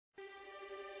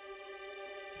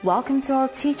Welcome to our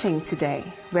teaching today,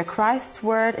 where Christ's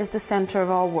Word is the center of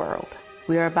our world.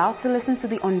 We are about to listen to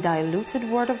the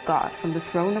undiluted Word of God from the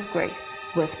throne of grace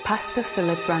with Pastor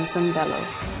Philip Ransom Bello.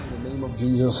 In the name of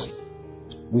Jesus,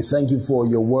 we thank you for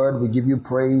your Word. We give you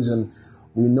praise, and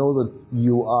we know that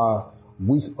you are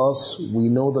with us. We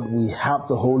know that we have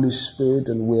the Holy Spirit,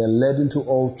 and we are led into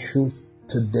all truth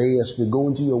today as we go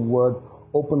into your Word.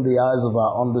 Open the eyes of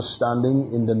our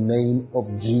understanding in the name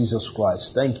of Jesus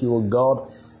Christ. Thank you, O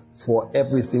God, for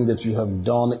everything that you have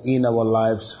done in our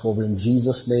lives. For in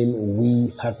Jesus' name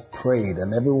we have prayed.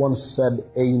 And everyone said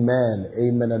amen,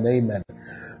 amen, and amen.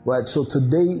 Right, so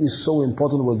today is so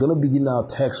important. We're going to begin our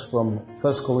text from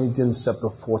 1 Corinthians chapter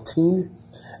 14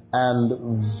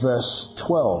 and verse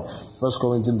 12. 1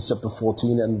 Corinthians chapter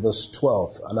 14 and verse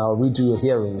 12. And I'll read to your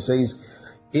hearing. It says,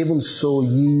 "Even so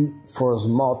ye, for as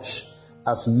much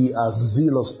as ye are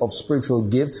zealous of spiritual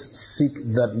gifts, seek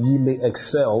that ye may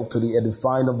excel to the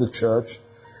edifying of the church.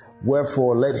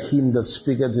 Wherefore let him that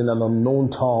speaketh in an unknown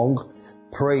tongue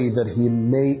pray that he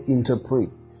may interpret.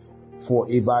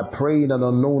 For if I pray in an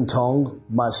unknown tongue,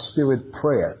 my spirit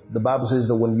prayeth." The Bible says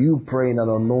that when you pray in an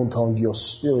unknown tongue, your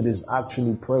spirit is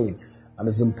actually praying. And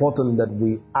it's important that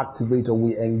we activate or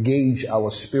we engage our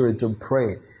spirit to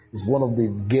pray. It's one of the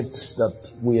gifts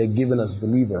that we are given as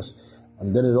believers.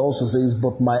 And then it also says,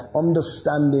 "But my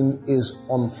understanding is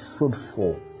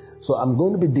unfruitful." So I'm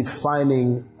going to be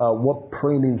defining what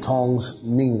praying in tongues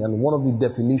mean. And one of the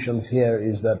definitions here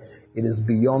is that it is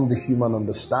beyond the human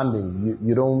understanding.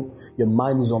 Your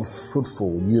mind is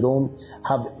unfruitful. You don't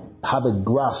have a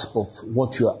grasp of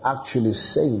what you're actually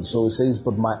saying. So it says,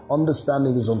 "But my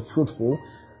understanding is unfruitful."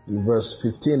 In verse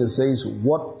 15, it says,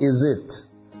 "What is it?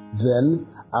 Then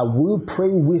I will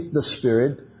pray with the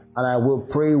Spirit, and I will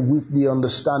pray with the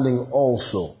understanding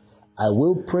also." I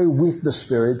will pray with the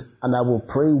Spirit, and I will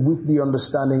pray with the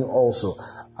understanding also.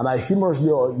 And I humorously,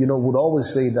 would always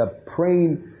say that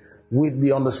praying with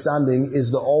the understanding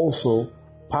is the also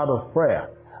part of prayer.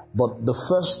 But the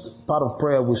first part of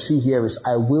prayer we see here is,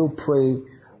 I will pray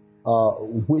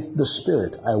with the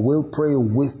Spirit. I will pray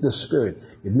with the Spirit.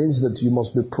 It means that you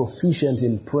must be proficient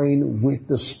in praying with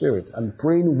the Spirit. And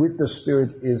praying with the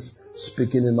Spirit is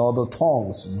speaking in other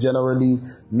tongues, generally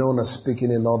known as speaking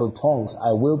in other tongues.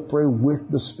 I will pray with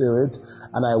the Spirit,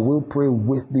 and I will pray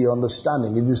with the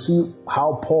understanding. If you see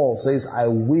how Paul says, "I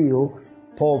will,"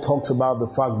 Paul talks about the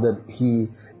fact that he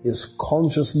is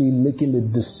consciously making a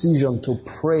decision to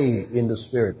pray in the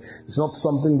Spirit. It's not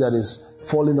something that is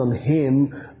falling on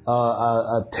him,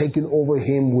 taking over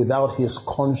him without his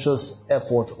conscious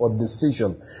effort or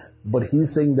decision. But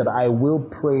he's saying that I will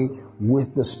pray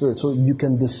with the Spirit. So you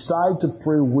can decide to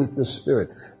pray with the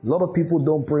Spirit. A lot of people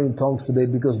don't pray in tongues today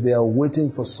because they are waiting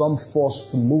for some force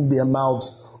to move their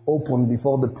mouths open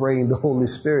before they pray in the Holy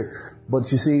Spirit.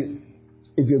 But you see,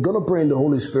 if you're going to pray in the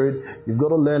Holy Spirit, you've got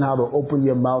to learn how to open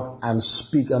your mouth and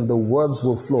speak, and the words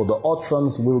will flow. The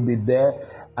utterance will be there,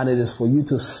 and it is for you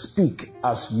to speak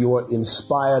as you are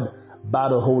inspired by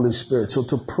the Holy Spirit. So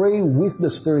to pray with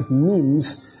the Spirit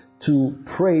means to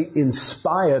pray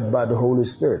inspired by the Holy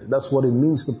Spirit. That's what it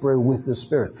means to pray with the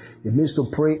Spirit. It means to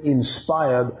pray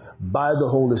inspired by the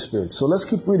Holy Spirit. So let's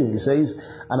keep reading. It says,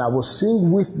 "And I will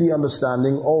sing with the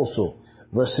understanding also."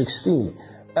 Verse 16,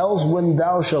 "Else when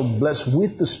thou shalt bless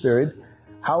with the Spirit,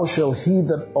 how shall he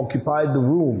that occupied the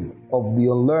room of the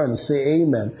unlearned say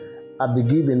amen at the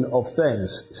giving of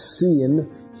thanks, seeing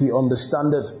he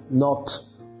understandeth not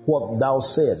what thou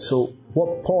sayest?" So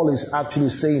what Paul is actually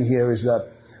saying here is that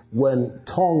when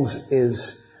tongues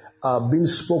is being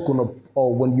spoken of,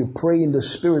 or when you pray in the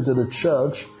Spirit of the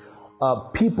church,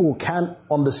 people can't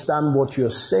understand what you're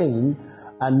saying,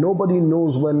 and nobody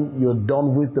knows when you're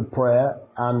done with the prayer,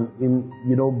 and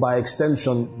by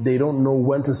extension, they don't know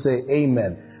when to say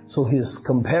amen. So he's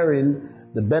comparing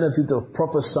the benefit of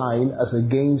prophesying as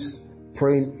against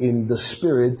praying in the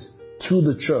Spirit to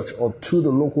the church or to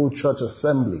the local church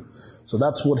assembly. So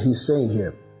that's what he's saying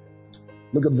here.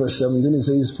 Look at verse 17. It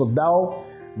says, "For thou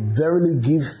verily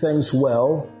give thanks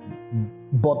well,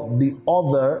 but the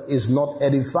other is not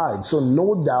edified." So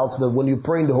no doubt that when you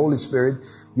pray in the Holy Spirit,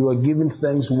 you are giving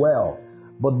thanks well.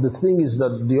 But the thing is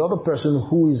that the other person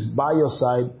who is by your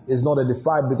side is not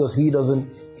edified because he doesn't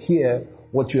hear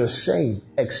what you're saying,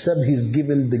 except he's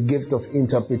given the gift of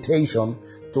interpretation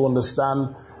to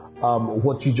understand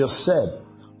what you just said.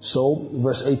 So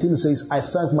verse 18 says, "I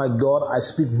thank my God, I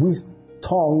speak with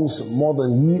tongues more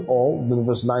than ye all." Then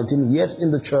verse 19, "Yet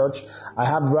in the church I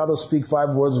had rather speak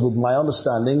 5 words with my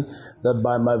understanding, that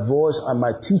by my voice I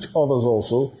might teach others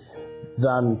also,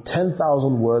 than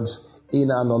 10,000 words in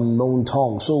an unknown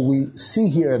tongue." So we see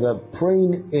here that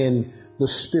praying in the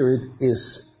Spirit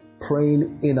is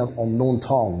praying in an unknown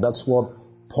tongue. That's what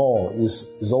Paul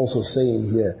is also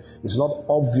saying here. It's not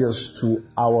obvious to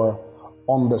our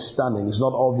understanding. It's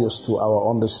not obvious to our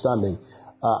understanding.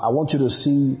 I want you to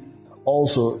see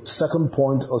also second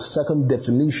point or second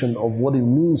definition of what it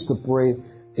means to pray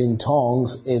in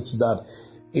tongues. It's that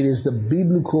it is the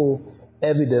biblical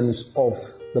evidence of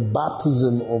the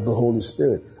baptism of the Holy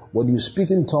Spirit. When you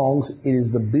speak in tongues, it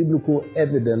is the biblical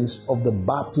evidence of the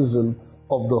baptism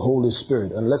of the Holy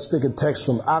Spirit. And let's take a text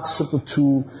from Acts chapter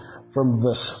 2 from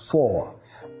verse 4.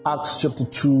 Acts chapter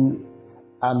 2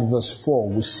 and verse 4.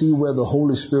 We see where the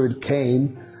Holy Spirit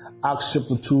came. Acts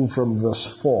chapter 2 from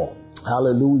verse 4.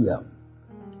 Hallelujah.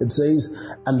 It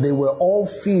says, and they were all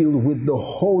filled with the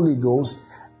Holy Ghost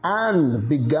and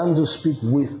began to speak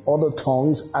with other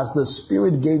tongues as the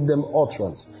Spirit gave them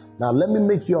utterance. Now, let me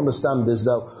make you understand this,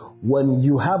 that when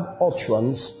you have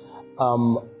utterance,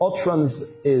 utterance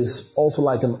is also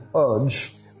like an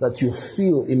urge that you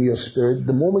feel in your spirit.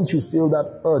 The moment you feel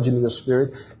that urge in your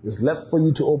spirit, it's left for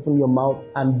you to open your mouth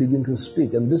and begin to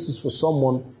speak. And this is for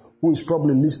someone who is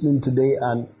probably listening today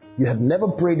and you have never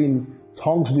prayed in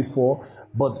tongues before,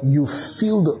 but you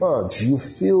feel the urge. You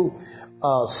feel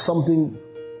something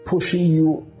pushing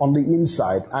you on the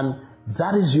inside, and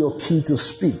that is your key to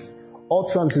speak.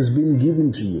 Utterance is being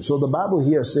given to you. So the Bible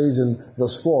here says in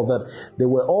verse 4 that they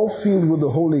were all filled with the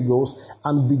Holy Ghost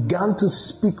and began to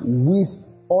speak with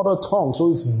other tongues. So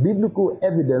it's biblical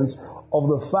evidence of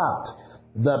the fact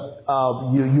that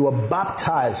you are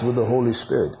baptized with the Holy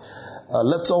Spirit.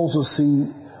 Let's also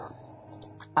see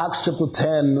Acts chapter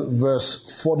 10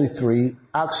 verse 43.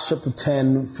 Acts chapter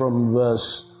 10 from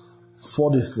verse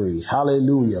 43.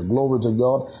 Hallelujah. Glory to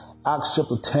God. Acts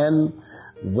chapter 10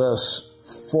 verse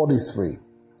 43.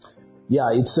 Yeah,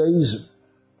 it says,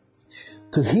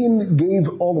 to him gave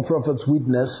all the prophets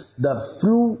witness that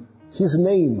through his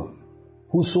name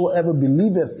whosoever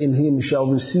believeth in him shall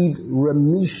receive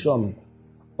remission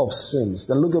of sins.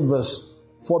 Then look at verse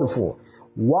 44.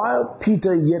 While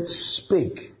Peter yet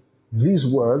spake these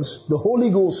words, the Holy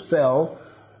Ghost fell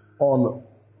on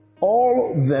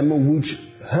all them which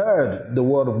heard the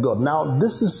word of God. Now,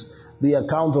 this is the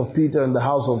account of Peter in the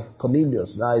house of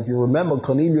Cornelius. Now, if you remember,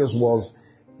 Cornelius was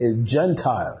a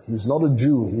Gentile. He's not a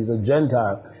Jew. He's a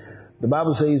Gentile. The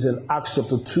Bible says in Acts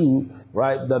chapter 2,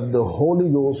 right, that the Holy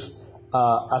Ghost,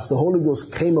 as the Holy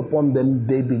Ghost came upon them,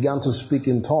 they began to speak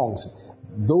in tongues.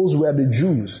 Those were the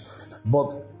Jews.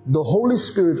 But the Holy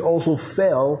Spirit also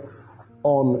fell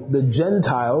on the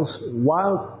Gentiles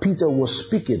while Peter was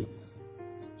speaking.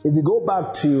 If you go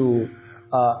back to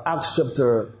Acts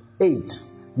chapter 8,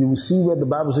 you will see where the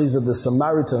Bible says that the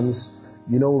Samaritans,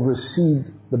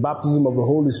 received the baptism of the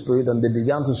Holy Spirit and they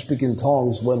began to speak in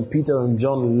tongues when Peter and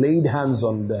John laid hands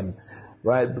on them,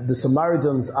 right? The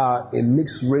Samaritans are a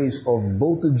mixed race of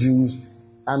both the Jews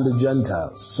and the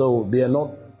Gentiles. So they are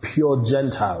not pure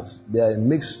Gentiles. They're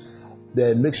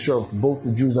a mixture of both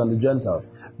the Jews and the Gentiles.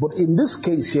 But in this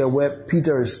case here where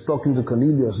Peter is talking to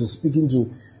Cornelius, he's speaking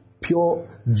to pure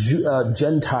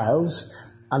Gentiles,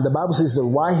 and the Bible says that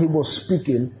while he was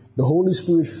speaking, the Holy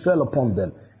Spirit fell upon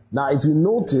them. Now, if you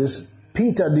notice,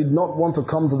 Peter did not want to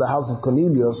come to the house of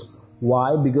Cornelius.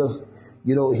 Why? Because,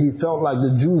 he felt like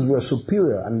the Jews were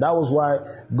superior, and that was why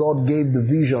God gave the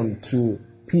vision to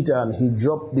Peter, and he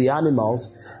dropped the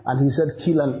animals, and he said,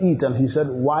 kill and eat, and he said,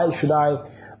 why should I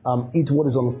eat what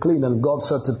is unclean? And God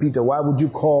said to Peter, why would you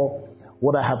call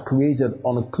what I have created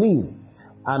unclean?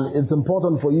 And it's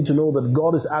important for you to know that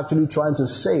God is actually trying to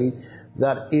say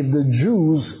that if the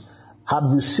Jews had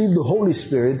received the Holy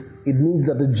Spirit, it means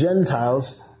that the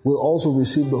Gentiles will also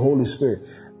receive the Holy Spirit.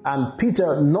 And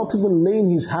Peter, not even laying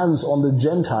his hands on the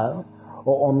Gentile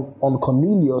or on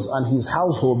Cornelius and his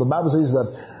household, the Bible says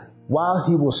that while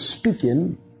he was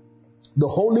speaking, the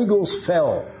Holy Ghost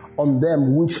fell on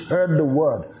them which heard the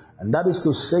word. And that is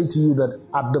to say to you that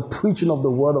at the preaching of the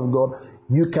word of God,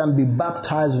 you can be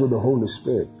baptized with the Holy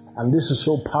Spirit. And this is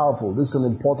so powerful. This is an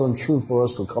important truth for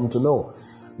us to come to know.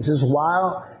 It says,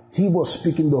 while he was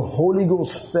speaking, the Holy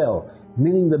Ghost fell,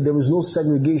 meaning that there is no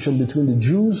segregation between the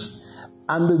Jews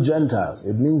and the Gentiles.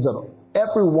 It means that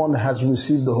everyone has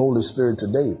received the Holy Spirit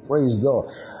today. Praise God.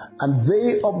 And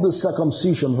they of the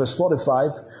circumcision, verse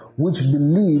 45, which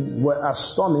believed were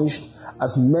astonished,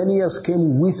 as many as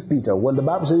came with Peter. When the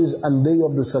Bible says, and they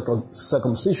of the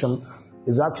circumcision,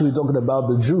 is actually talking about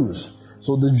the Jews.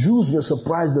 So the Jews were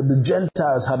surprised that the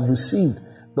Gentiles had received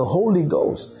the Holy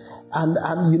Ghost. And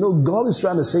God is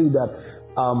trying to say that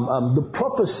the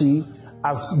prophecy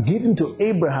as given to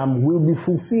Abraham will be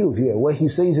fulfilled here, where he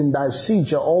says, in thy seed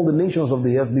shall all the nations of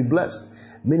the earth be blessed.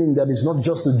 meaning that it's not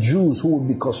just the Jews who will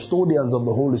be custodians of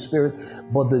the Holy Spirit,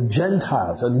 but the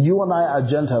Gentiles. And you and I are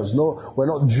Gentiles. No, we're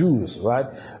not Jews, right?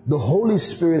 The Holy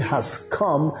Spirit has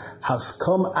come,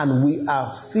 and we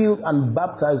are filled and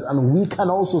baptized, and we can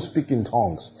also speak in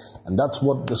tongues. And that's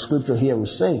what the scripture here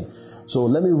is saying. So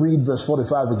let me read verse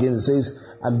 45 again. It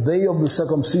says, and they of the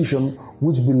circumcision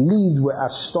which believed were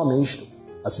astonished,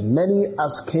 as many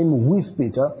as came with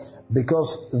Peter,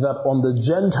 because that on the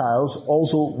Gentiles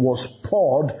also was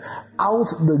poured out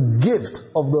the gift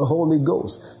of the Holy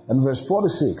Ghost. And verse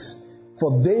 46,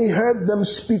 for they heard them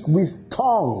speak with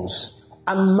tongues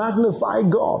and magnify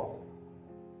God.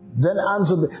 Then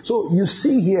answered. So you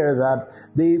see here that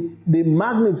they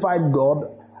magnified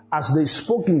God as they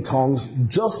spoke in tongues,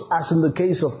 just as in the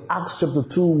case of Acts chapter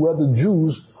 2, where the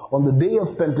Jews on the day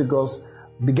of Pentecost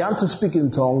began to speak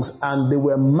in tongues and they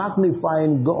were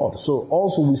magnifying God. So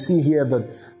also we see here that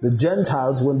the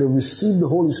Gentiles, when they received the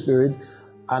Holy Spirit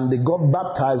and they got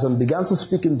baptized and began to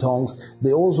speak in tongues,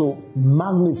 they also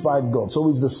magnified God. So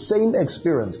it's the same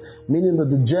experience, meaning that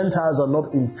the Gentiles are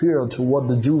not inferior to what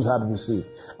the Jews had received.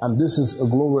 And this is a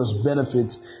glorious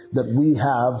benefit that we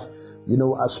have,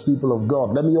 as people of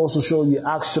God. Let me also show you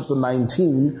Acts chapter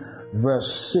 19,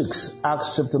 verse 6.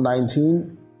 Acts chapter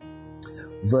 19,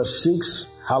 verse 6.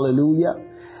 Hallelujah.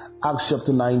 Acts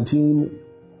chapter 19,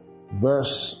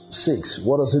 verse 6.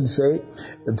 What does it say?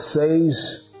 It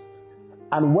says,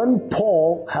 and when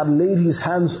Paul had laid his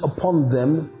hands upon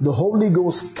them, the Holy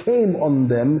Ghost came on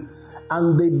them,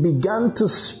 and they began to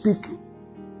speak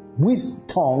with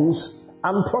tongues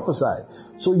and prophesied.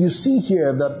 So you see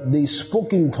here that they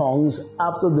spoke in tongues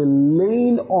after the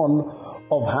laying on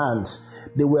of hands.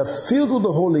 They were filled with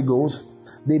the Holy Ghost.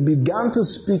 They began to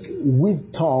speak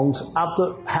with tongues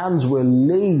after hands were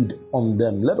laid on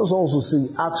them. Let us also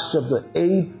see Acts chapter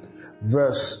 8,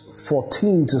 verse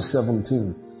 14 to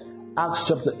 17. Acts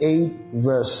chapter 8,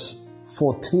 verse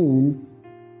 14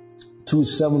 to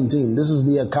 17. This is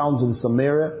the account in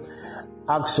Samaria.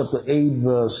 Acts chapter 8,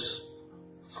 verse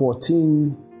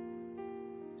 14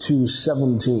 to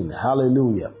 17.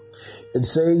 Hallelujah. It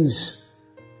says,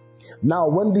 now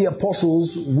when the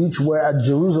apostles which were at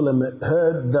Jerusalem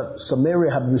heard that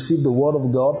Samaria had received the word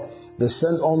of God, they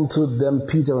sent unto them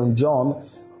Peter and John,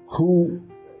 who,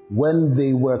 when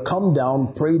they were come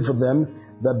down, prayed for them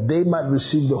that they might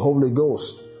receive the Holy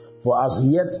Ghost. For as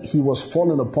yet he was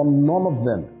fallen upon none of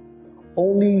them,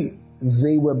 only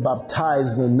they were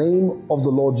baptized in the name of the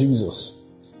Lord Jesus.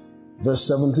 Verse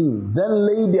 17, then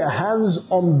laid their hands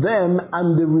on them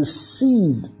and they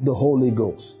received the Holy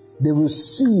Ghost. They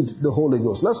received the Holy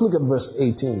Ghost. Let's look at verse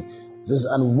 18. It says,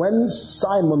 and when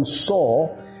Simon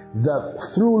saw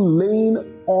that through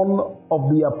laying on of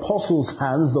the apostles'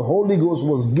 hands the Holy Ghost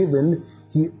was given,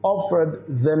 he offered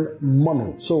them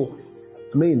money. So,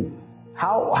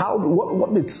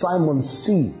 what did Simon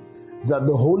see that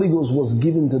the Holy Ghost was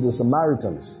given to the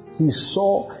Samaritans? He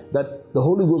saw that the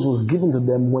Holy Ghost was given to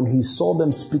them when he saw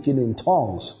them speaking in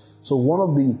tongues. So one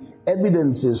of the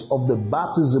evidences of the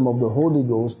baptism of the Holy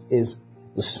Ghost is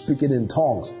the speaking in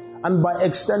tongues. And by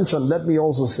extension, let me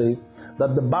also say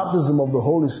that the baptism of the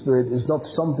Holy Spirit is not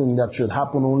something that should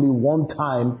happen only one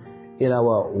time in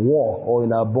our walk or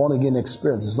in our born-again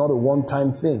experience. It's not a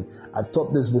one-time thing. I've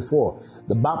taught this before.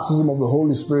 The baptism of the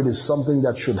Holy Spirit is something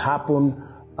that should happen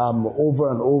over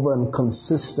and over and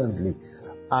consistently.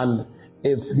 And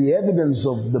if the evidence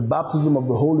of the baptism of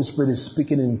the Holy Spirit is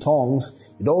speaking in tongues,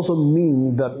 it also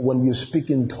means that when you speak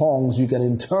in tongues, you can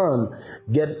in turn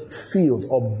get filled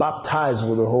or baptized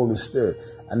with the Holy Spirit.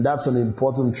 And that's an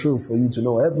important truth for you to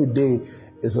know. Every day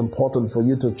is important for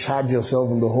you to charge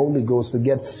yourself in the Holy Ghost, to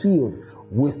get filled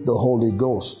with the Holy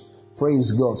Ghost.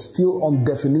 Praise God. Still on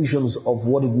definitions of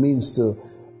what it means to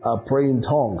pray in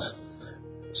tongues.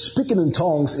 Speaking in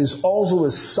tongues is also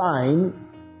a sign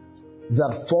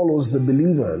that follows the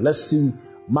believer. Let's see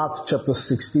Mark chapter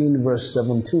 16 verse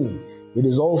 17. It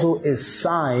is also a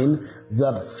sign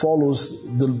that follows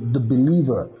the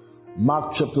believer.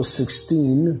 Mark chapter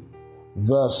 16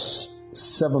 verse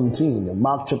 17.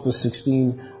 Mark chapter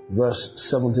 16 verse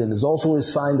 17 is also a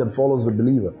sign that follows the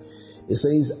believer. It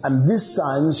says, and these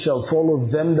signs shall follow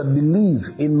them that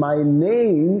believe. In my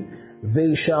name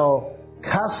they shall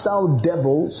cast out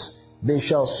devils. They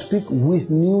shall speak with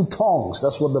new tongues.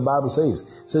 That's what the Bible says.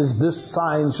 It says, this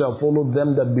sign shall follow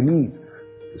them that believe.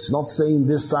 It's not saying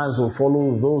these signs will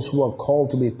follow those who are called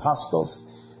to be pastors,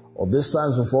 or these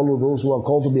signs will follow those who are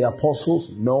called to be apostles.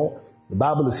 No. The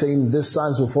Bible is saying these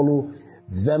signs will follow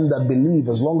them that believe.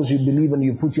 As long as you believe and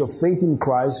you put your faith in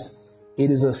Christ,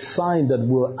 it is a sign that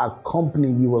will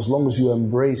accompany you as long as you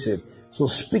embrace it. So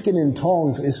speaking in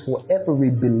tongues is for every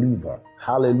believer.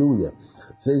 Hallelujah.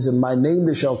 It says, in my name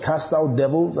they shall cast out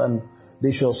devils and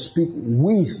they shall speak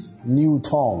with new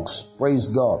tongues. Praise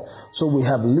God. So we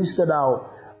have listed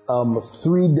out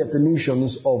 3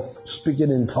 definitions of speaking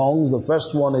in tongues. The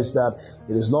first one is that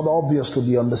it is not obvious to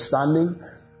the understanding.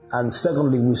 And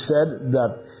secondly, we said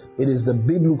that it is the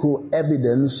biblical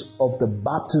evidence of the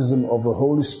baptism of the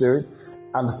Holy Spirit.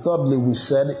 And thirdly, we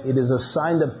said it is a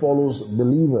sign that follows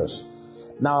believers.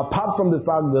 Now, apart from the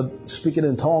fact that speaking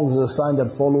in tongues is a sign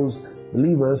that follows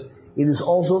believers, it is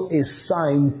also a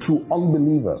sign to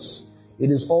unbelievers. It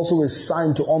is also a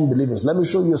sign to unbelievers. Let me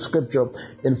show you a scripture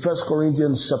in 1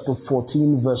 Corinthians chapter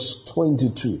 14, verse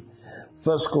 22.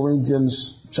 1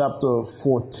 Corinthians chapter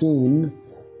 14,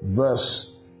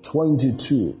 verse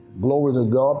 22. Glory to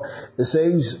God. It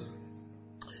says,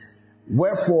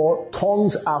 wherefore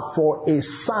tongues are for a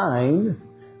sign,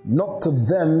 not to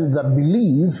them that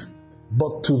believe,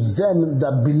 but to them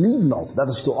that believe not. That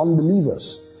is to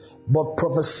unbelievers. But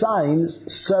prophesying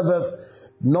serveth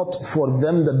not for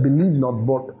them that believe not,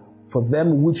 but for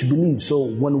them which believe. So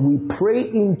when we pray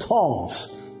in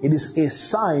tongues, it is a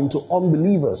sign to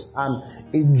unbelievers, and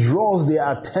it draws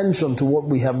their attention to what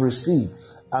we have received.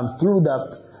 And through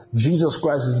that, Jesus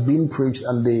Christ is being preached,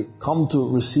 and they come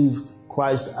to receive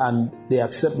Christ, and they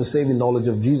accept the saving knowledge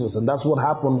of Jesus. And that's what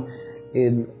happened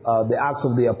in the Acts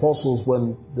of the Apostles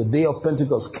when the day of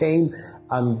Pentecost came,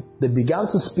 and they began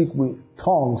to speak with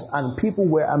tongues, and people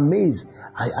were amazed.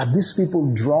 Are these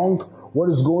people drunk? What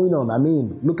is going on? I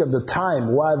mean, look at the time.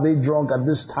 Why are they drunk at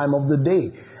this time of the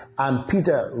day? And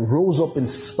Peter rose up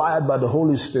inspired by the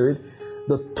Holy Spirit.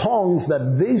 The tongues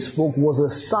that they spoke was a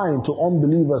sign to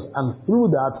unbelievers, and through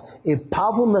that, a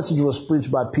powerful message was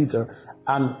preached by Peter,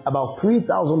 and about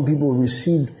 3,000 people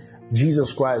received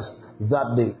Jesus Christ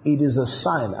that day. It is a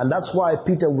sign. And that's why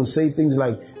Peter would say things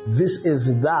like, this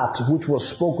is that which was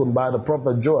spoken by the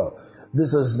prophet Joel.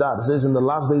 This is that. It says, in the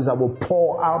last days I will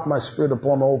pour out my spirit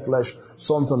upon all flesh.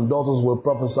 Sons and daughters will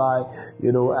prophesy,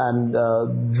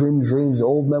 and dream dreams. The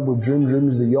old men will dream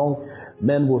dreams. The young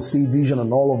men will see vision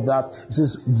and all of that. It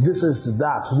says, this is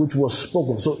that which was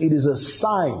spoken. So it is a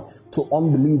sign to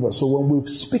unbelievers. So when we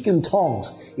speak in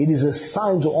tongues, it is a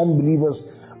sign to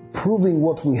unbelievers, proving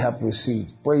what we have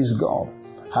received. Praise God.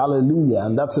 Hallelujah.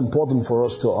 And that's important for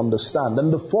us to understand.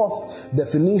 And the fourth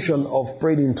definition of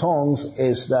praying in tongues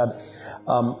is that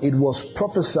it was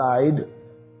prophesied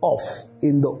of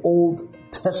in the Old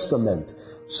Testament.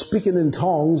 Speaking in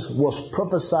tongues was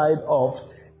prophesied of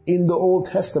in the Old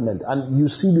Testament. And you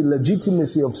see the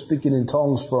legitimacy of speaking in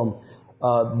tongues from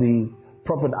the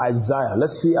prophet Isaiah.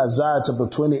 Let's see Isaiah chapter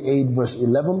 28 verse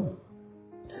 11.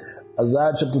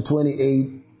 Isaiah chapter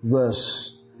 28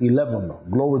 verse 11.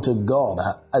 Glory to God.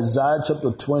 Isaiah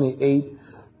chapter 28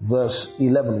 verse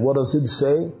 11. What does it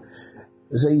say?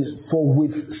 It says, for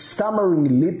with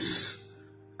stammering lips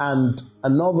and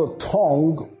another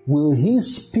tongue will he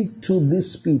speak to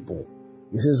this people.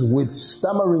 It says, with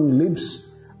stammering lips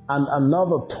and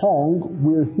another tongue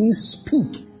will he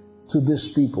speak to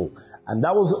this people. And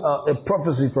that was a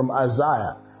prophecy from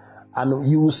Isaiah.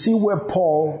 And you will see where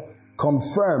Paul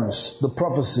confirms the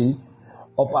prophecy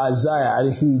of Isaiah,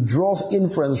 and he draws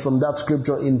inference from that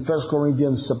scripture in 1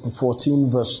 Corinthians chapter 14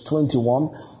 verse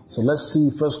 21. So let's see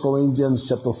 1 Corinthians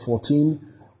chapter 14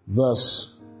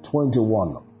 verse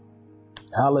 21.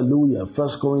 Hallelujah. 1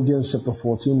 Corinthians chapter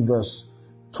 14 verse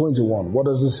 21. What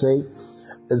does it say?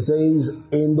 It says,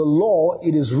 in the law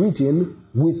it is written,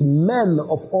 with men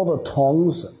of other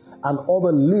tongues and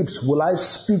other lips will I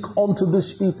speak unto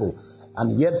this people,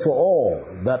 and yet for all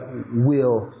that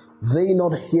will they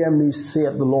not hear me,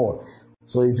 saith the Lord.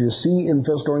 So if you see in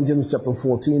 1 Corinthians chapter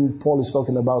 14, Paul is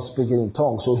talking about speaking in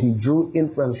tongues. So he drew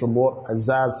inference from what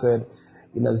Isaiah said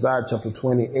in Isaiah chapter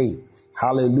 28.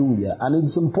 Hallelujah. And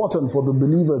it's important for the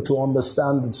believer to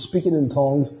understand that speaking in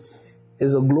tongues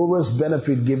is a glorious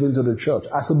benefit given to the church.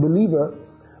 As a believer,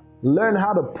 learn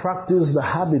how to practice the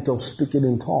habit of speaking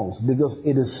in tongues, because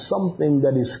it is something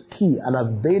that is key and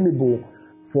available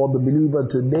for the believer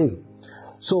today.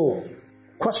 So,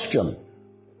 question: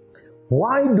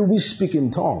 why do we speak in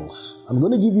tongues? I'm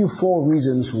going to give you 4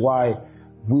 reasons why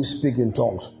we speak in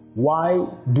tongues. Why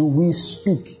do we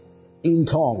speak in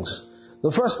tongues?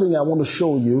 The first thing I want to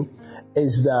show you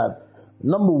is that,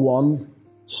 number 1,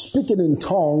 speaking in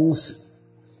tongues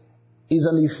is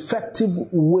an effective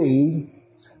way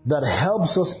that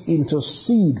helps us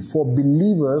intercede for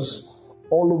believers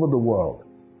all over the world.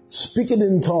 Speaking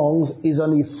in tongues is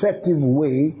an effective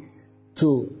way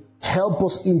to help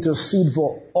us intercede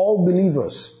for all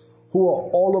believers who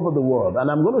are all over the world. And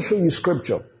I'm going to show you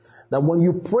scripture that when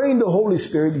you pray in the Holy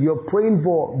Spirit, you're praying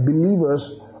for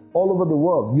believers all over the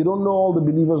world. You don't know all the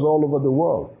believers all over the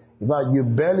world. In fact, you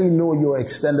barely know your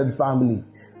extended family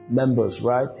members,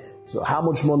 right? So how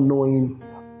much more knowing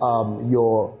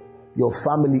your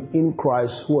family in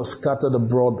Christ who are scattered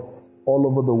abroad all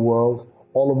over the world,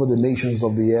 all over the nations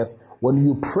of the earth. When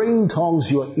you pray in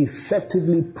tongues, you're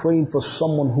effectively praying for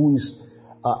someone who is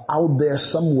out there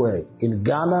somewhere in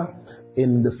Ghana,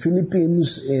 in the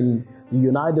Philippines, in the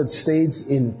United States,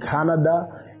 in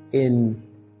Canada, in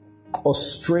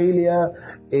Australia,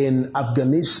 in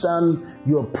Afghanistan.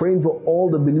 You are praying for all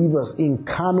the believers in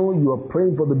Kano. You are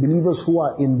praying for the believers who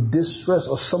are in distress,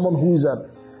 or someone who is at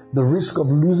the risk of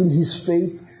losing his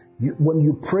faith. When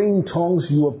you pray in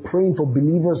tongues, you are praying for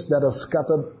believers that are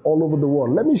scattered all over the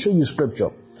world. Let me show you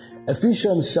scripture.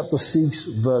 Ephesians chapter 6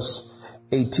 verse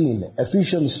 18.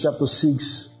 Ephesians chapter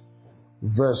 6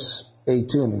 verse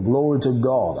 18. Glory to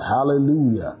God.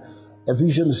 Hallelujah.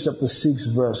 Ephesians chapter 6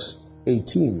 verse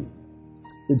 18.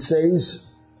 It says,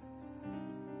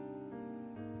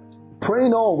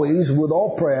 praying always with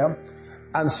all prayer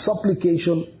and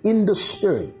supplication in the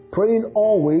Spirit. Praying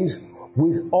always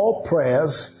with all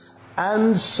prayers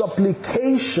and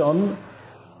supplication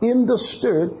in the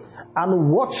Spirit,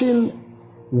 and watching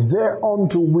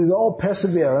thereunto with all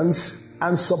perseverance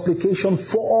and supplication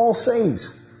for all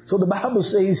saints. So the Bible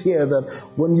says here that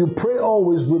when you pray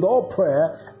always with all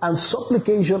prayer and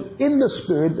supplication in the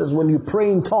Spirit, is when you pray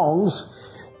in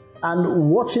tongues, and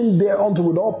watching thereunto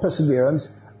with all perseverance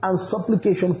and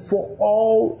supplication for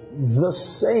all the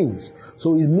saints.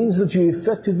 So it means that you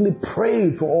effectively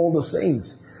pray for all the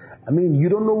saints. I mean, you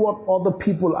don't know what other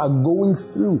people are going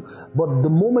through, but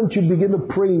the moment you begin to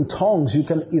pray in tongues, you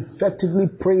can effectively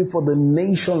pray for the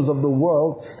nations of the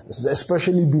world,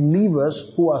 especially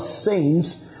believers who are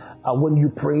saints, when you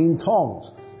pray in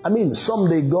tongues. I mean,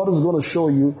 someday God is going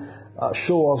to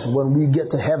show us when we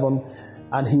get to heaven,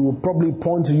 and He will probably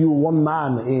point to you one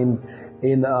man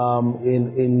in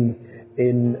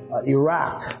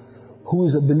Iraq who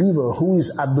is a believer, who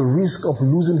is at the risk of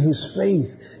losing his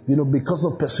faith, because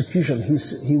of persecution.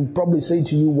 He will probably say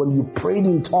to you, when you prayed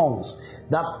in tongues,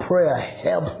 that prayer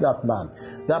helped that man.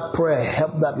 That prayer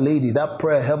helped that lady. That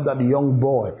prayer helped that young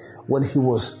boy when he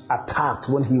was attacked,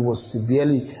 when he was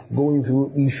severely going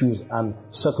through issues and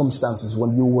circumstances.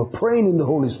 When you were praying in the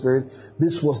Holy Spirit,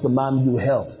 this was the man you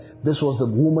helped. This was the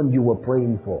woman you were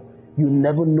praying for. You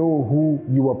never know who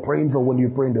you are praying for when you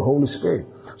pray in the Holy Spirit.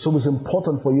 So it's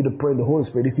important for you to pray in the Holy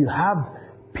Spirit. If you have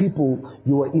people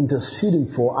you are interceding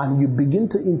for, and you begin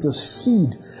to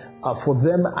intercede for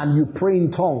them, and you pray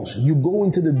in tongues, you go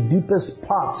into the deepest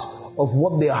parts of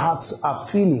what their hearts are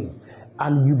feeling,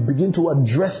 and you begin to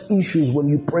address issues when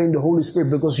you pray in the Holy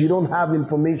Spirit, because you don't have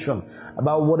information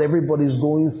about what everybody is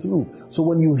going through. So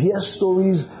when you hear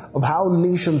stories of how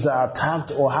nations are attacked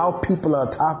or how people are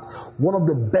attacked, one of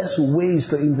the best ways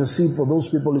to intercede for those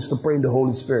people is to pray in the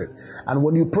Holy Spirit. And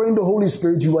when you pray in the Holy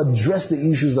Spirit, you address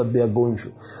the issues that they are going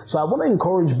through. So I want to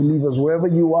encourage believers, wherever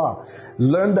you are,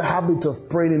 learn the habit of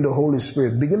praying in the Holy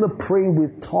Spirit. Begin to pray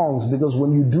with tongues, because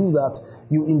when you do that,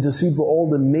 you intercede for all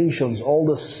the nations, all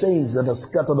the saints that are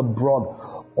scattered abroad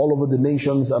all over the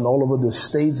nations and all over the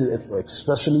states,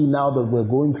 especially now that we're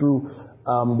going through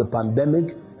the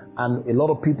pandemic, and a lot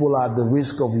of people are at the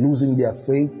risk of losing their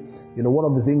faith. One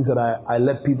of the things that I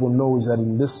let people know is that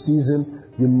in this season,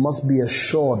 you must be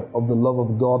assured of the love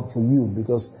of God for you,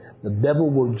 because the devil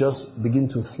will just begin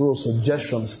to throw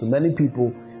suggestions to many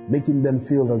people, making them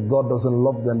feel that God doesn't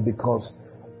love them, because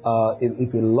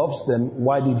if He loves them,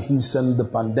 why did He send the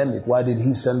pandemic? Why did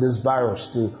He send this virus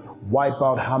to wipe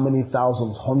out how many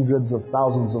thousands, hundreds of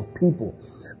thousands of people?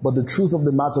 But the truth of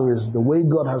the matter is, the way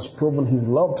God has proven His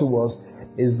love to us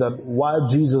is that while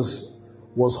Jesus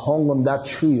was hung on that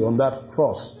tree, on that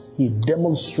cross, He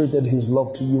demonstrated His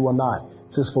love to you and I.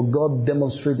 It says, for God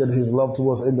demonstrated His love to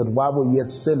us in that while we're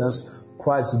yet sinners,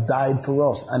 Christ died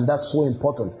for us. And that's so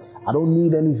important. I don't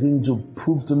need anything to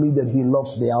prove to me that He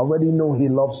loves me. I already know He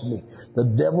loves me. The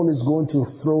devil is going to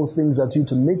throw things at you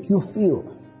to make you feel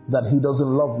that He doesn't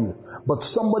love you. But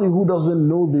somebody who doesn't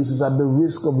know this is at the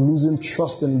risk of losing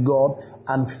trust in God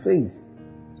and faith.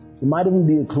 It might even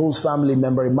be a close family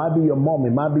member. It might be your mom.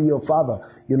 It might be your father,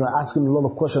 asking a lot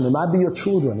of questions. It might be your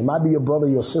children. It might be your brother,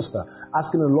 your sister,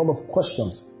 asking a lot of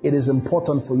questions. It is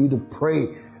important for you to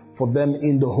pray for them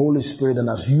in the Holy Spirit. And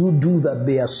as you do that,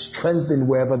 they are strengthened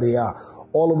wherever they are,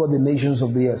 all over the nations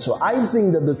of the earth. So I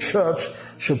think that the church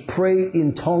should pray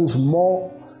in tongues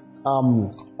more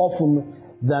often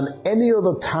than any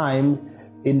other time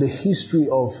in the history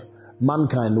of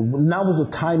mankind. Now is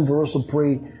the time for us to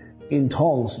pray in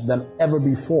tongues than ever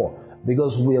before.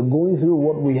 because we are going through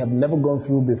what we have never gone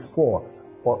through before,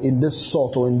 or in this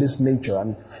sort or in this nature.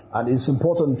 And it's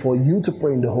important for you to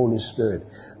pray in the Holy Spirit.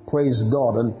 Praise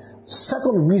God. And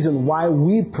second reason why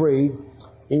we pray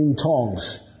in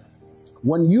tongues.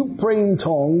 When you pray in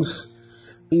tongues,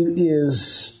 it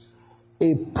is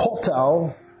a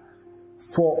portal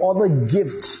for other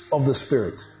gifts of the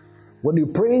Spirit. When you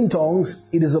pray in tongues,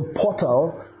 it is a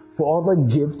portal for other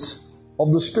gifts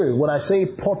of the Spirit. When I say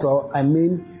portal, I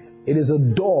mean it is a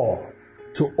door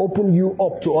to open you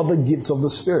up to other gifts of the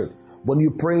Spirit when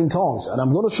you pray in tongues. And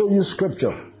I'm going to show you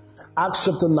scripture. Acts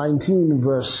chapter 19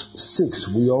 verse 6.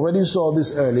 We already saw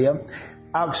this earlier.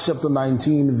 Acts chapter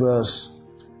 19 verse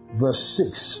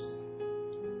 6.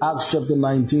 Acts chapter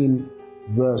 19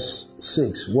 verse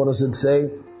 6. What does it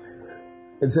say?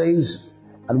 It says,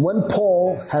 and when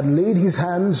Paul had laid his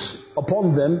hands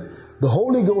upon them, the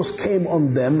Holy Ghost came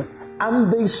on them,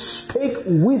 and they spake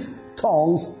with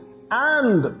tongues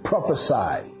and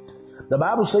prophesied. The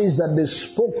Bible says that they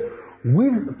spoke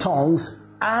with tongues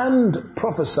and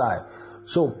prophesied.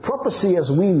 So prophecy,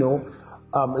 as we know,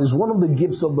 is one of the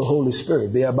gifts of the Holy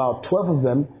Spirit. There are about 12 of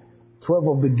them, 12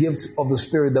 of the gifts of the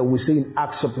Spirit that we see in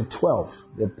Acts chapter 12.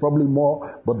 There are probably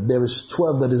more, but there is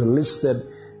 12 that is listed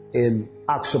in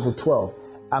Acts chapter 12.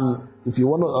 And if you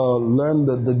want to learn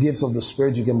the gifts of the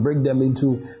Spirit, you can break them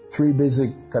into 3 basic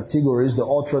categories: the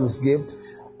utterance gift,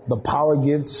 the power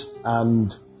gifts,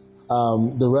 and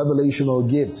the revelational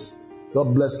gifts.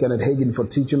 God bless Kenneth Hagin for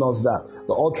teaching us that.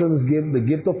 The utterance gift, the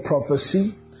gift of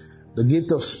prophecy, the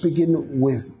gift of speaking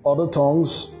with other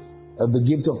tongues, the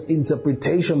gift of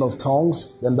interpretation of tongues,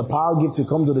 then the power gift to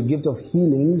come to the gift of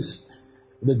healings,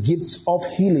 the gifts of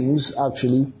healings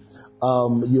actually.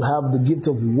 You have the gift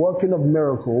of working of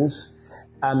miracles,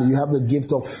 and you have the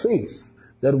gift of faith.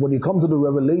 Then when you come to the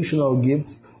revelational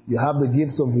gift, you have the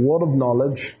gift of word of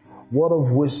knowledge, word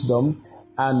of wisdom,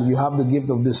 and you have the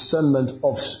gift of discernment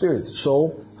of spirit.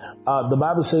 So the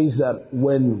Bible says that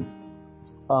when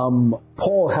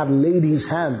Paul had laid his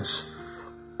hands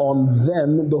on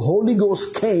them, the Holy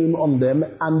Ghost came on them,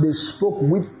 and they spoke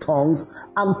with tongues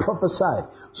and prophesied.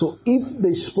 So if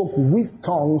they spoke with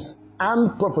tongues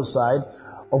and prophesied,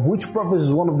 of which prophecy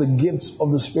is one of the gifts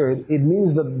of the Spirit, it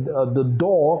means that the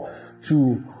door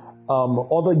to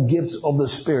other gifts of the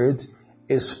Spirit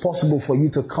is possible for you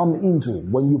to come into.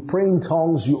 When you pray in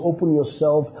tongues, you open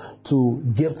yourself to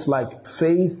gifts like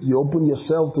faith, you open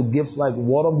yourself to gifts like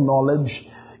word of knowledge,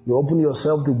 you open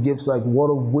yourself to gifts like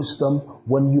word of wisdom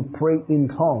when you pray in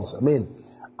tongues.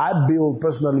 I build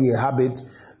personally a habit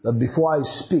that before I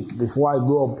speak, before I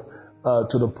go up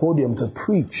to the podium to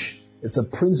preach, it's a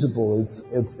principle,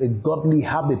 it's a godly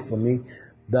habit for me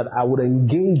that I would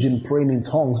engage in praying in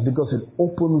tongues, because it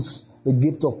opens the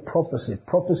gift of prophecy.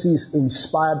 Prophecy is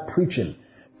inspired preaching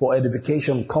for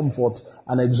edification, comfort,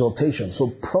 and exhortation. So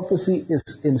prophecy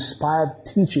is inspired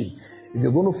teaching. If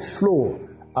you're going to flow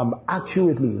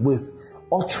accurately with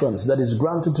utterance that is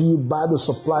granted to you by the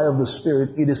supply of the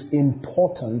Spirit, it is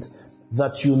important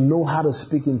that you know how to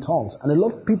speak in tongues. And a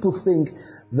lot of people think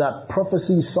that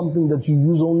prophecy is something that you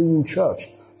use only in church.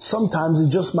 Sometimes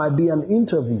it just might be an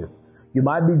interview. You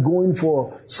might be going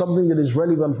for something that is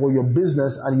relevant for your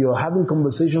business, and you're having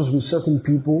conversations with certain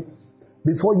people.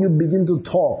 Before you begin to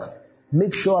talk,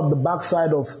 make sure at the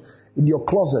backside of in your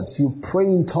closet, you pray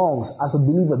in tongues as a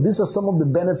believer. These are some of the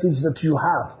benefits that you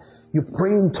have. You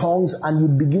pray in tongues and you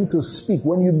begin to speak.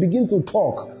 When you begin to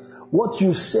talk, what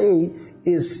you say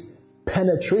is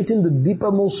penetrating the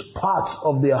deepermost parts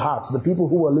of their hearts, the people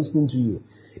who are listening to you.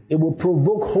 It will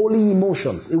provoke holy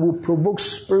emotions. It will provoke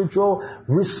spiritual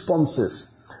responses,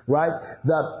 right?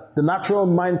 That the natural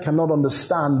mind cannot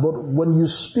understand. But when you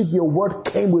speak, your word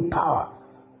came with power.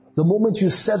 The moment you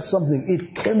said something,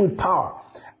 it came with power.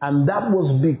 And that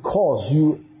was because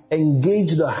you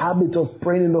engaged the habit of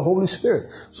praying in the Holy Spirit.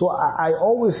 So I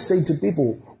always say to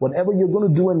people, whenever you're going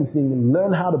to do anything,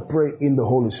 learn how to pray in the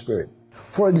Holy Spirit.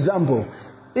 For example,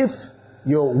 if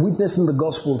you're witnessing the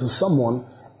gospel to someone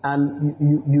and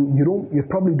you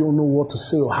probably don't know what to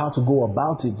say or how to go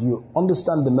about it. You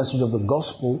understand the message of the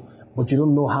gospel, but you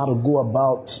don't know how to go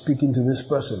about speaking to this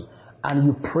person. And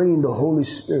you pray in the Holy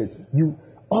Spirit.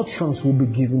 Utterance will be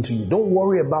given to you. Don't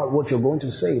worry about what you're going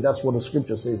to say. That's what the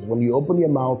scripture says. When you open your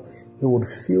mouth, He would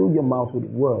fill your mouth with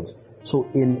words. So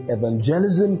in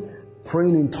evangelism,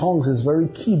 praying in tongues is very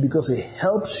key, because it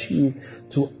helps you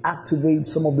to activate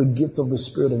some of the gifts of the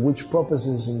Spirit, of which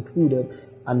prophecy is included,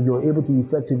 and you're able to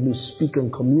effectively speak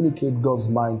and communicate God's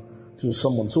mind to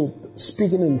someone. So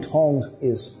speaking in tongues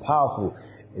is powerful.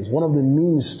 It's one of the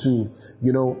means to,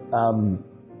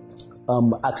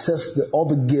 access all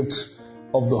the gifts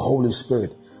of the Holy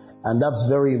Spirit. And that's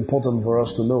very important for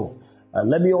us to know.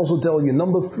 Let me also tell you,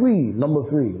 number three.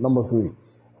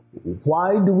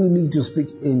 Why do we need to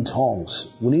speak in tongues?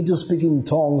 We need to speak in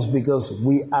tongues because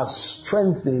we are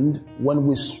strengthened when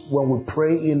we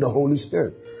pray in the Holy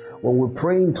Spirit. When we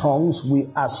pray in tongues, we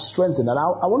are strengthened. And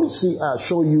I want to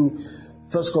show you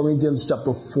 1 Corinthians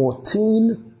chapter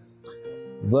 14,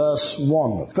 verse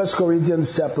 1. 1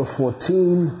 Corinthians chapter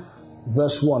 14,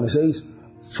 verse 1. It says,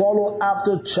 "Follow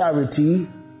after charity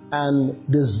and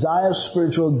desire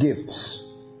spiritual gifts,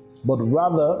 but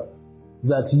rather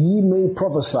that ye may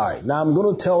prophesy." Now I'm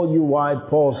going to tell you why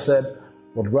Paul said,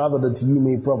 "but rather that ye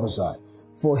may prophesy."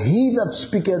 "For he that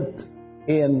speaketh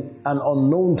in an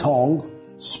unknown tongue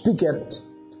speaketh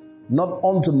not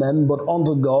unto men, but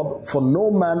unto God, for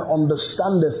no man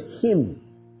understandeth him.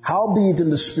 Howbeit in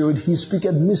the spirit he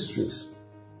speaketh mysteries."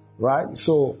 Right?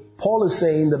 So Paul is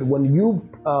saying that when you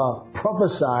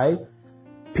prophesy,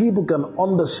 people can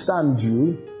understand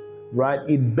you, right?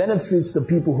 It benefits the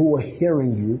people who are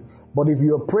hearing you. But if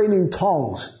you're praying in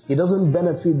tongues, it doesn't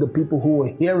benefit the people who are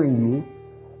hearing you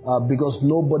because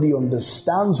nobody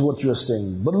understands what you're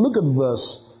saying. But look at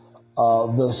verse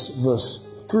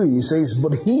 3. It says,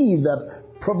 "But he that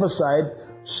prophesied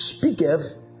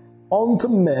speaketh unto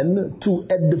men to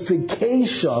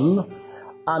edification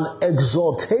and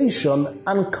exhortation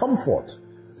and comfort."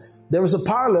 There is a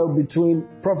parallel between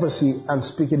prophecy and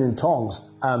speaking in tongues,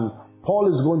 and Paul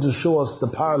is going to show us the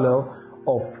parallel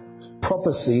of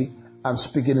prophecy and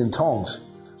speaking in tongues.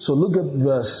 So look at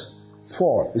verse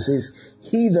 4. It says,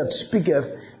 "He that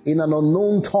speaketh in an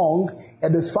unknown tongue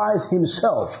edifieth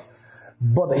himself,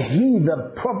 but he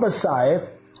that prophesieth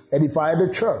edifieth the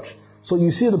church." So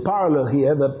you see the parallel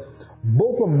here that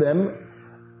both of them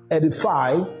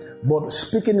edify, but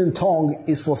speaking in tongue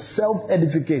is for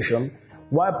self-edification,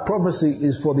 while prophecy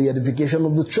is for the edification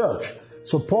of the church.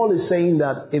 So Paul is saying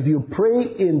that if you pray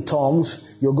in tongues,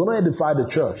 you're going to edify the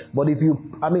church. But if you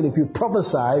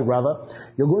prophesy,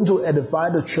 you're going to edify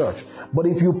the church. But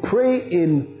if you pray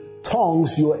in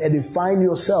tongues, you're edifying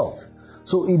yourself.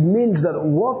 So it means that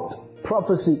what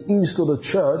prophecy is to the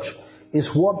church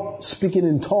is what speaking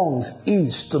in tongues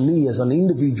is to me as an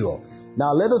individual.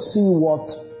 Now let us see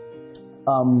what,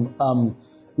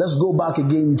 let's go back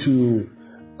again to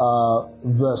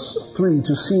verse 3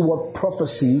 to see what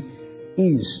prophecy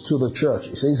is to the church.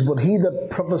 It says, "But he that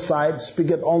prophesied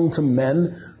speaketh unto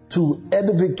men to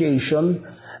edification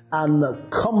and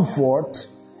comfort,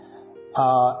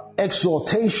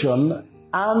 exhortation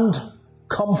and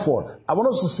comfort." I want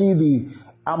us to see the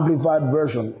amplified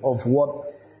version of what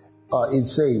it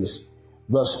says.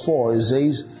 Verse 4, it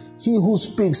says, "He who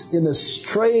speaks in a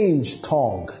strange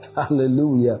tongue,"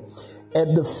 hallelujah,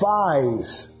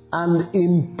 "edifies and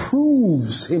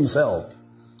improves himself,"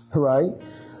 right?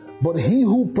 "But he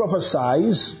who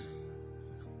prophesies,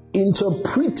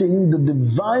 interpreting the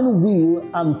divine will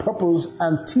and purpose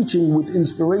and teaching with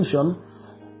inspiration,"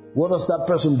 what does that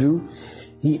person do?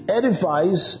 He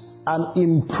edifies and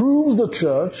improves the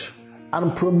church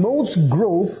and promotes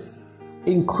growth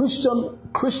in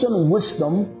Christian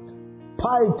wisdom,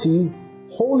 piety,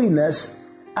 holiness,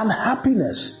 and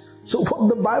happiness. So what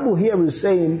the Bible here is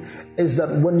saying is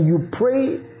that when you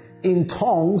pray in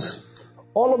tongues,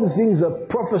 all of the things that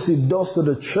prophecy does to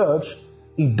the church,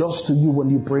 it does to you when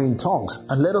you pray in tongues.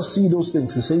 And let us see those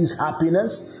things. It says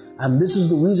happiness, and this is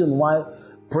the reason why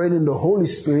praying in the Holy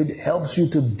Spirit helps you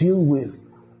to deal with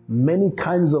many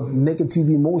kinds of negative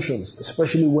emotions,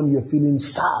 especially when you're feeling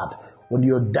sad, when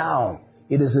you're down.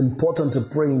 It is important to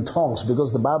pray in tongues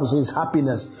because the Bible says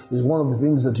happiness is one of the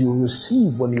things that you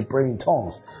receive when you pray in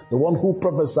tongues. The one who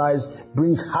prophesies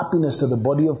brings happiness to the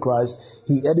body of Christ.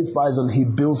 He edifies and he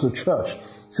builds the church.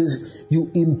 It says you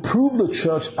improve the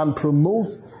church and promote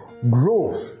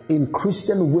growth in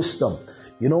Christian wisdom.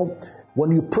 You know,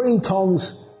 when you pray in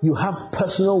tongues, you have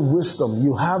personal wisdom.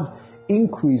 You have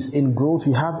increase in growth.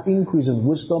 You have increase in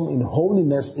wisdom, in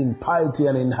holiness, in piety,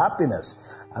 and in happiness.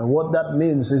 And what that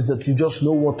means is that you just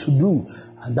know what to do.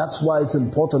 And that's why it's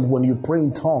important when you pray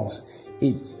in tongues.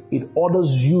 It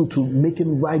orders you to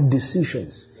making right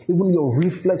decisions. Even your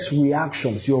reflex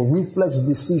reactions, your reflex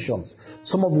decisions,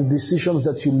 some of the decisions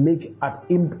that you make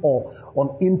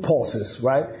on impulses,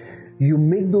 right? You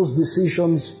make those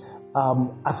decisions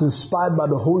as inspired by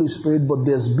the Holy Spirit, but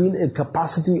there's been a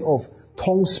capacity of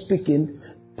tongue speaking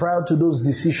prior to those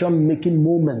decision-making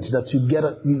moments that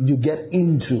you get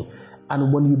into.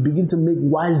 And when you begin to make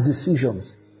wise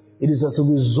decisions, it is as a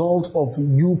result of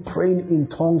you praying in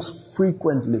tongues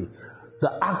frequently.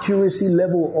 The accuracy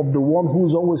level of the one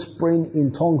who's always praying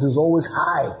in tongues is always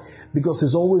high because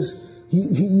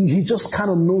he just kind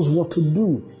of knows what to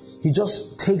do. he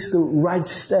just takes the right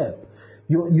step.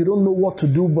 You don't know what to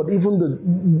do, but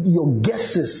even your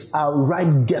guesses are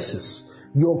right guesses.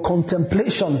 Your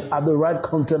contemplations are the right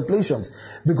contemplations,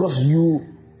 because you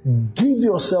give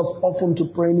yourself often to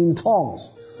praying in tongues.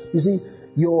 You see,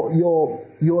 your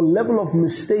level of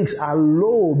mistakes are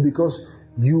low because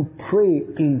you pray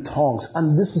in tongues.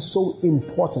 And this is so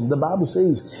important. The Bible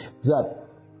says that,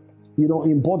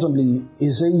 importantly,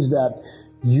 it says that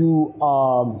you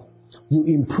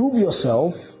improve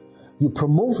yourself, you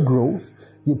promote growth,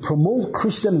 you promote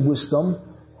Christian wisdom,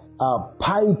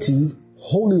 piety,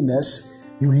 holiness,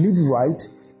 you live right.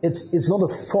 It's not a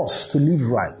force to live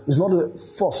right. It's not a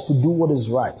force to do what is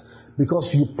right,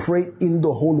 because you pray in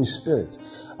the Holy Spirit.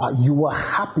 You are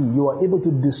happy. You are able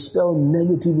to dispel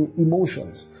negative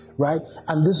emotions, right?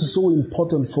 And this is so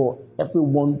important for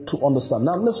everyone to understand.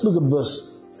 Now let's look at verse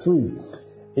 3.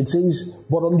 It says,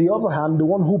 but on the other hand, the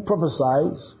one who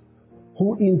prophesies,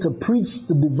 who interprets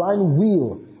the divine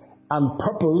will and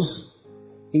purpose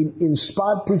in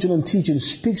inspired preaching and teaching,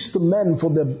 speaks to men for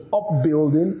their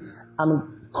upbuilding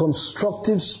and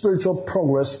constructive spiritual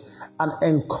progress and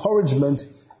encouragement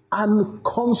and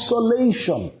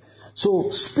consolation. So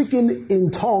speaking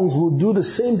in tongues will do the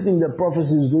same thing that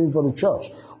prophecy is doing for the church.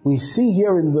 We see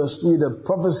here in verse 3 that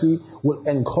prophecy will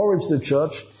encourage the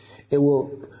church. It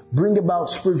will bring about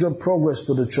spiritual progress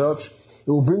to the church. It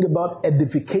will bring about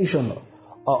edification,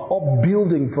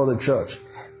 upbuilding for the church.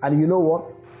 And you know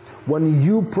what? When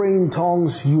you pray in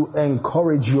tongues, you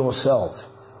encourage yourself.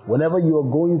 Whenever you are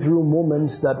going through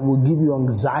moments that will give you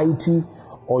anxiety,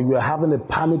 or you are having a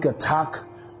panic attack,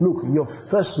 look, your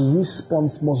first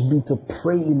response must be to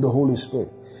pray in the Holy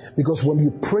Spirit. Because when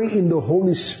you pray in the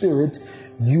Holy Spirit,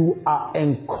 you are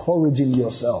encouraging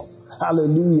yourself.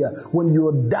 Hallelujah. When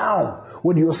you're down,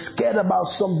 when you're scared about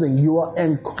something, you are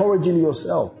encouraging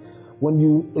yourself. When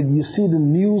you see the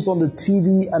news on the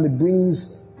TV and it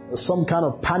brings some kind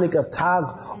of panic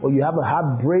attack, or you have a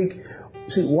heartbreak,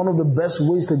 see, one of the best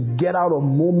ways to get out of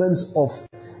moments of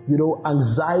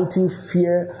anxiety,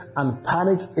 fear, and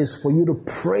panic is for you to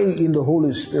pray in the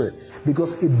Holy Spirit,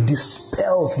 because it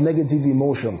dispels negative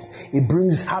emotions. It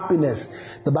brings happiness.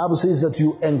 The Bible says that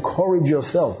you encourage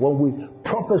yourself. When we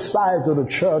prophesy to the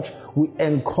church, we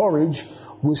encourage,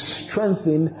 we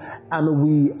strengthen, and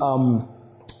we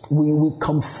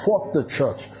comfort the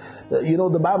church.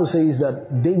 The Bible says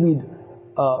that David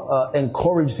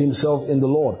encouraged himself in the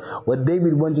Lord. When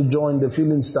David went to join the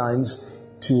Philistines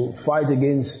to fight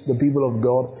against the people of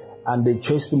God, and they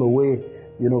chased him away,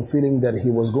 feeling that he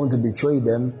was going to betray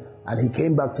them, and he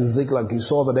came back to Ziklag, he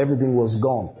saw that everything was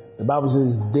gone. The Bible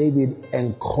says David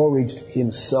encouraged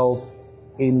himself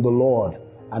in the Lord.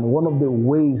 And one of the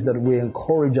ways that we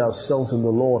encourage ourselves in the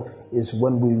Lord is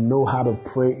when we know how to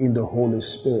pray in the Holy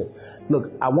Spirit.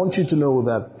 Look, I want you to know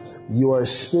that you are a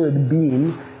spirit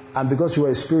being, and because you are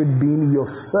a spirit being, your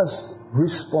first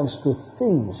response to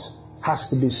things has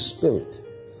to be spirit.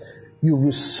 You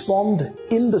respond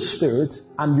in the Spirit,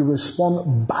 and you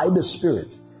respond by the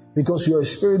Spirit, because you are a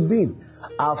spirit being.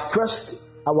 Our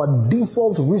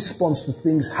default response to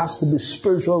things has to be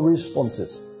spiritual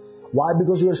responses. Why?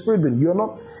 Because you're a spirit being. You're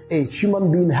not a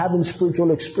human being having spiritual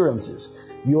experiences.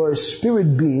 You are a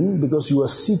spirit being because you are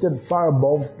seated far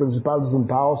above principalities and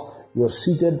powers. You are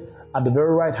seated at the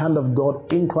very right hand of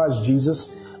God in Christ Jesus.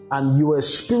 And you are a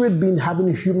spirit being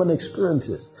having human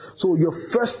experiences. So your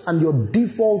first and your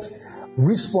default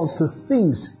response to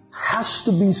things has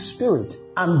to be spirit,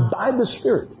 and by the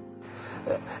Spirit.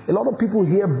 A lot of people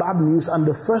hear bad news, and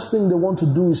the first thing they want to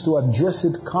do is to address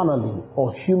it carnally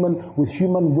or with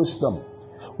human wisdom.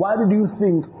 Why do you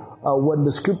think when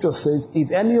the scripture says,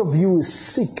 if any of you is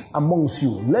sick amongst you,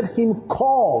 let him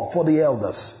call for the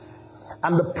elders,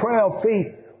 and the prayer of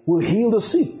faith will heal the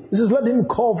sick? It says, let him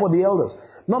call for the elders,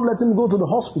 not let him go to the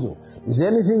hospital. Is there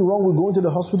anything wrong with going to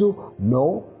the hospital?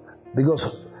 No,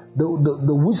 because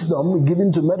the wisdom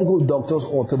given to medical doctors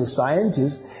or to the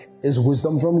scientists is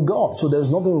wisdom from God. So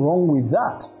there's nothing wrong with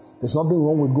that. There's nothing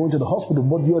wrong with going to the hospital.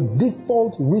 But your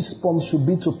default response should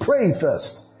be to pray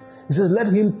first. He says, let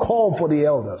him call for the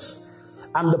elders.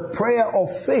 And the prayer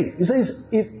of faith. He says,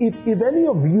 if any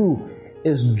of you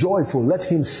is joyful, let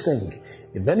him sing.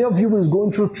 If any of you is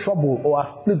going through trouble or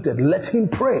afflicted, let him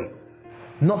pray.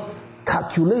 Not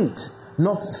calculate.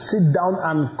 Not sit down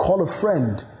and call a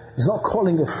friend. It's not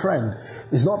calling a friend.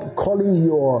 It's not calling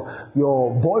your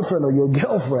boyfriend or your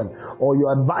girlfriend or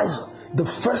your advisor. The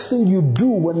first thing you do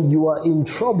when you are in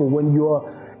trouble, when you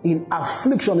are in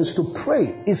affliction, is to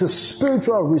pray. It's a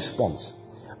spiritual response.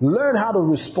 Learn how to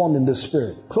respond in the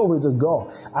Spirit. Glory to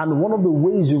God. And one of the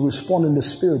ways you respond in the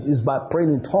Spirit is by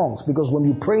praying in tongues. Because when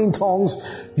you pray in tongues,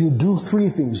 you do three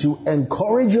things. You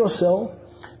encourage yourself,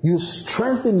 you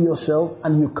strengthen yourself,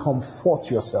 and you comfort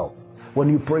yourself when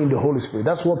you pray in the Holy Spirit.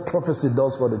 That's what prophecy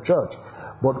does for the church.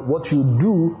 But what you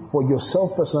do for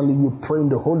yourself personally, you pray in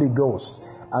the Holy Ghost.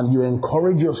 And you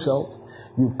encourage yourself,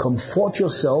 you comfort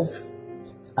yourself,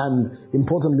 and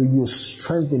importantly, you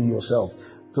strengthen yourself.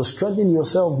 To strengthen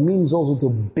yourself means also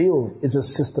to build. It's a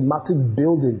systematic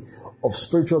building of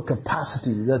spiritual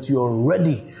capacity that you're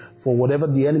ready for whatever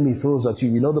the enemy throws at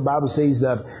you. You know, the Bible says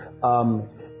that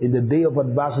in the day of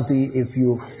adversity, if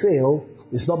you fail,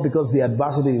 it's not because the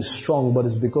adversity is strong, but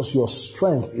it's because your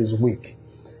strength is weak.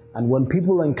 And when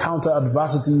people encounter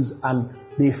adversities and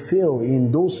they fail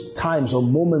in those times or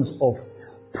moments of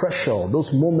pressure,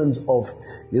 those moments of,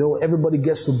 everybody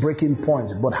gets to breaking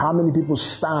point. But how many people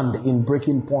stand in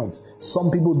breaking point?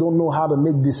 Some people don't know how to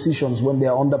make decisions when they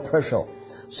are under pressure.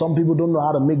 Some people don't know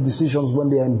how to make decisions when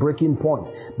they are in breaking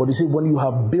point. But you see, when you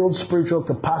have built spiritual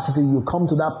capacity, you come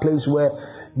to that place where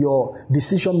your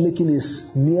decision making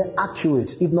is near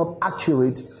accurate, if not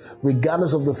accurate,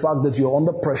 regardless of the fact that you're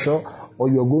under pressure or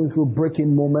you're going through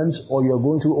breaking moments or you're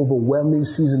going through overwhelming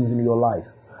seasons in your life.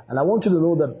 And I want you to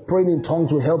know that praying in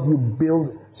tongues will help you build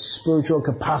spiritual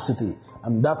capacity.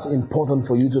 And that's important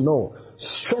for you to know.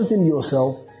 Strengthen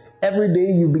yourself. Every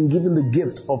day you've been given the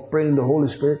gift of praying in the Holy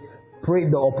Spirit. Pray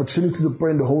the opportunity to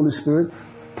pray in the Holy Spirit.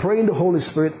 Pray in the Holy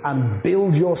Spirit and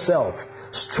build yourself.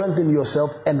 Strengthen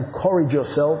yourself. Encourage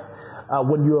yourself.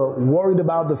 When you're worried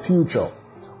about the future,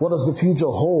 what does the future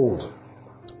hold?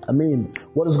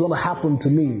 What is going to happen to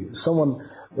me?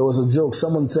 There was a joke.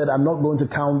 Someone said, I'm not going to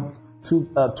count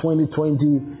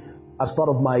 2020 as part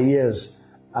of my years.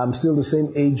 I'm still the same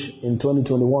age in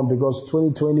 2021 because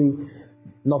 2020,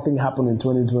 nothing happened in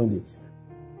 2020.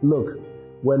 Look,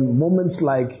 when moments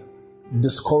like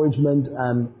discouragement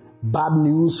and bad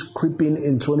news creep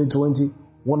in 2020,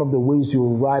 one of the ways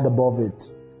you ride above it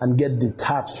and get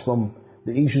detached from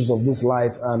the issues of this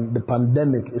life and the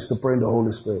pandemic is to pray in the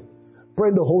Holy Spirit. Pray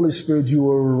in the Holy Spirit, you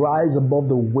will rise above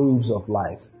the waves of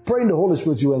life. Pray in the Holy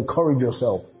Spirit, you encourage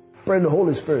yourself. Pray in the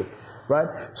Holy Spirit, right?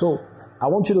 So I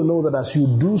want you to know that as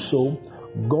you do so,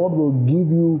 God will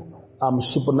give you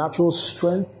supernatural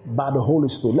strength by the Holy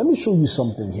Spirit. Let me show you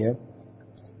something here.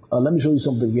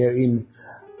 In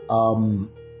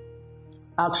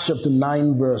Acts chapter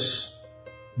 9, verse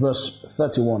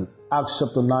 31. Acts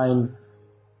chapter 9,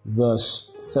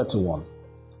 verse 31.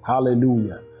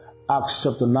 Hallelujah. Acts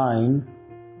chapter 9,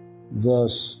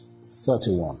 verse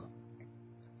 31.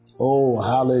 Oh,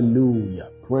 hallelujah.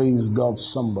 Praise God,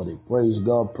 somebody. Praise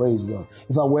God, praise God.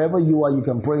 In fact, wherever you are, you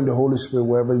can pray in the Holy Spirit,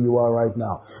 wherever you are right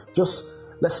now.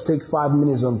 Let's take 5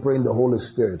 minutes and pray in the Holy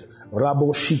Spirit.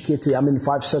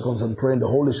 5 seconds and pray in the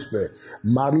Holy Spirit.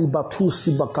 When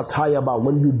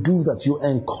you do that, you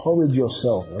encourage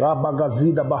yourself.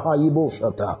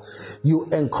 You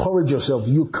encourage yourself.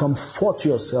 You comfort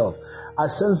yourself. I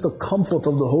sense the comfort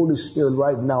of the Holy Spirit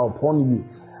right now upon you.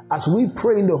 As we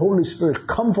pray in the Holy Spirit,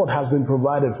 comfort has been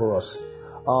provided for us.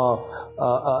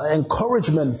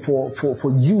 Encouragement for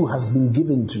you has been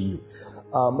given to you.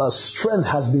 Strength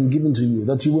has been given to you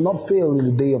that you will not fail in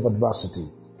the day of adversity.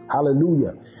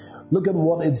 Hallelujah. Look at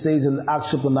what it says in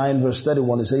Acts chapter 9 verse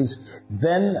 31. It says,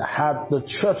 then had the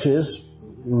churches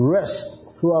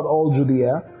rest throughout all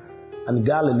Judea and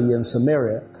Galilee and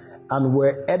Samaria and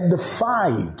were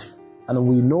edified. And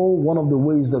we know one of the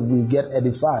ways that we get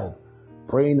edified.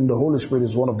 Praying in the Holy Spirit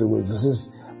is one of the ways. This is,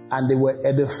 and they were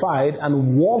edified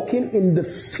and walking in the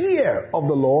fear of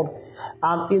the Lord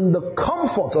and in the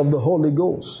comfort of the Holy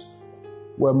Ghost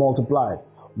were multiplied.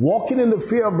 Walking in the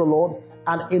fear of the Lord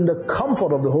and in the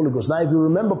comfort of the Holy Ghost. Now, if you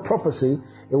remember prophecy,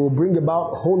 it will bring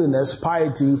about holiness,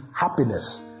 piety,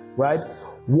 happiness, right?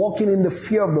 Walking in the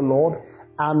fear of the Lord,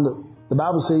 and the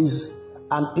Bible says,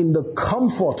 and in the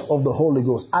comfort of the Holy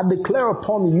Ghost. I declare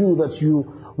upon you that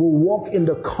you will walk in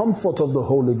the comfort of the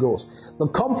Holy Ghost. The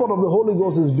comfort of the Holy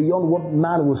Ghost is beyond what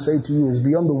man will say to you. It's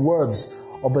beyond the words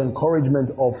of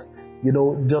encouragement of,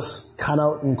 just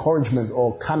carnal encouragement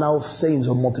or carnal sayings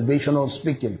or motivational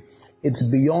speaking. It's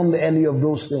beyond any of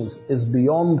those things. It's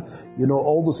beyond,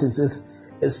 all those things.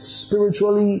 It's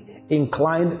spiritually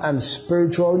inclined and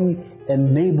spiritually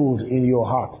enabled in your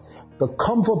heart. The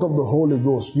comfort of the Holy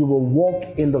Ghost. You will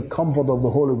walk in the comfort of the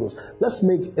Holy Ghost. Let's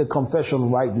make a confession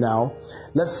right now.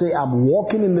 Let's say I'm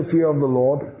walking in the fear of the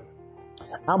Lord.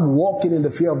 I'm walking in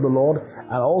the fear of the Lord.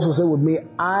 And also say with me,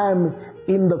 I'm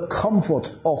in the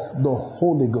comfort of the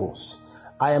Holy Ghost.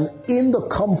 I am in the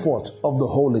comfort of the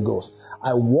Holy Ghost.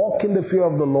 I walk in the fear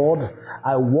of the Lord.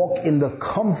 I walk in the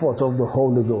comfort of the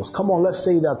Holy Ghost. Come on, let's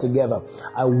say that together.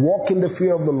 I walk in the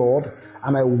fear of the Lord,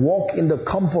 and I walk in the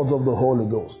comfort of the Holy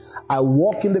Ghost. I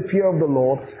walk in the fear of the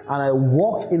Lord, and I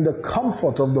walk in the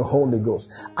comfort of the Holy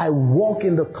Ghost. I walk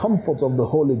in the comfort of the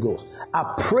Holy Ghost.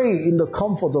 I pray in the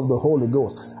comfort of the Holy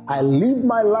Ghost. I live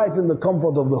my life in the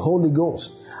comfort of the Holy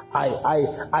Ghost.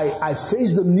 I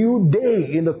face the new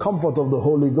day in the comfort of the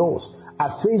Holy Ghost. I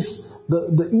face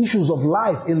the issues of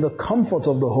life in the comfort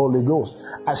of the Holy Ghost.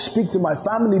 I speak to my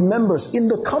family members in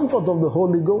the comfort of the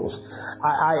Holy Ghost.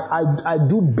 I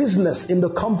do business in the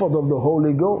comfort of the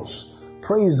Holy Ghost.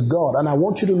 Praise God. And I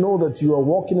want you to know that you are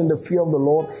walking in the fear of the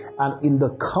Lord and in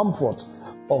the comfort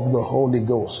of the Holy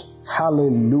Ghost.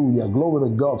 Hallelujah. Glory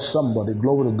to God. Somebody,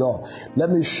 glory to God. Let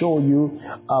me show you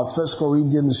 1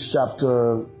 Corinthians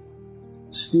chapter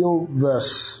 14,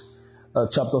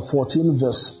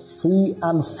 verse 3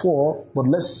 and 4. But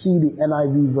let's see the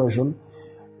NIV version.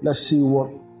 Let's see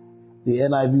what the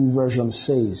NIV version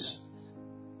says.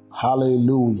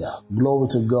 Hallelujah. Glory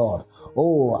to God.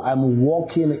 Oh, I'm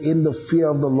walking in the fear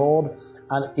of the Lord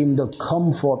and in the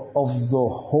comfort of the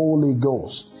Holy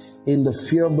Ghost. In the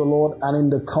fear of the Lord and in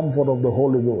the comfort of the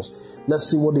Holy Ghost. Let's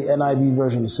see what the NIV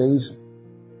version says.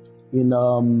 In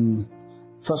 1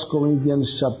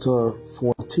 Corinthians chapter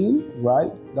 14,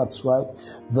 right? That's right.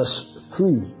 Verse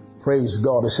 3. Praise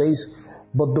God. It says,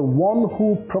 but the one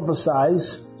who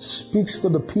prophesies speaks to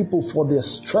the people for their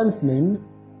strengthening,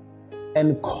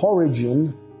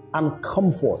 encouraging, and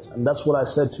comfort. And that's what I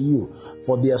said to you.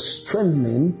 For their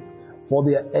strengthening, for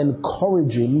their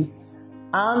encouraging,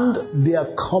 and their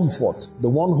comfort. The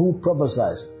one who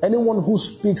prophesies. Anyone who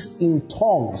speaks in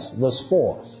tongues, verse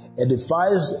 4,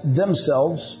 edifies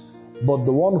themselves, but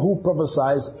the one who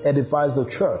prophesies edifies the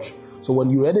church. So when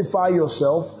you edify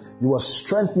yourself, you are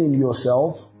strengthening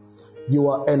yourself, you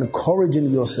are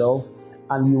encouraging yourself,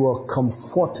 and you are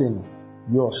comforting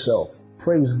yourself.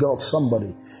 Praise God,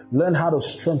 somebody. Learn how to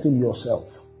strengthen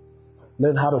yourself.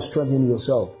 Learn how to strengthen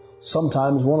yourself.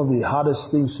 Sometimes one of the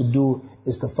hardest things to do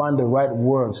is to find the right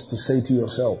words to say to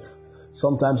yourself.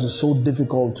 Sometimes it's so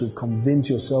difficult to convince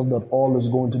yourself that all is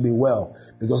going to be well.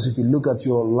 Because if you look at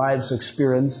your life's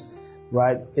experience,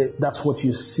 right, that's what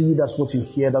you see, that's what you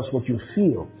hear, that's what you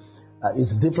feel.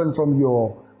 It's different from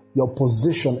your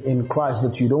position in Christ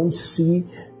that you don't see,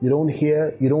 you don't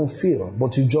hear, you don't feel,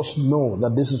 but you just know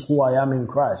that this is who I am in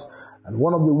Christ. And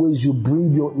one of the ways you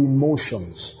bring your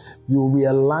emotions, you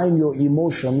realign your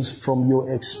emotions from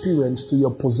your experience to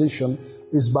your position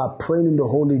is by praying in the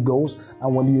Holy Ghost.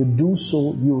 And when you do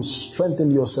so, you strengthen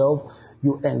yourself,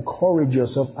 you encourage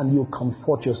yourself, and you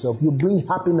comfort yourself. You bring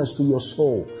happiness to your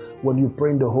soul when you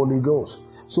pray in the Holy Ghost.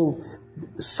 So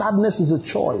sadness is a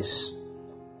choice.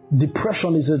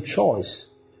 Depression is a choice.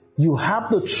 You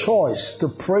have the choice to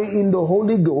pray in the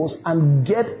Holy Ghost and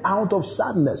get out of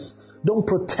sadness. Don't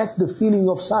protect the feeling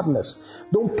of sadness.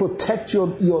 Don't protect your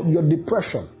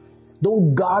depression.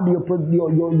 Don't guard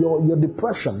your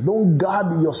depression. Don't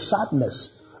guard your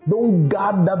sadness. Don't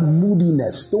guard that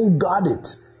moodiness. Don't guard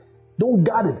it. Don't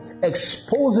guard it.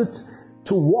 Expose it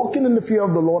to walking in the fear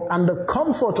of the Lord and the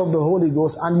comfort of the Holy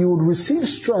Ghost, and you will receive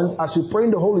strength as you pray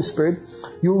in the Holy Spirit.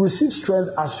 You will receive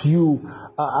strength as you'll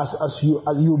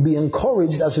be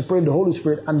encouraged as you pray in the Holy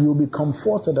Spirit, and you'll be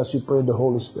comforted as you pray in the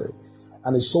Holy Spirit.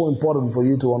 And it's so important for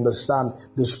you to understand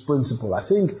this principle. I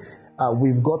think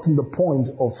we've gotten the point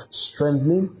of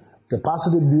strengthening,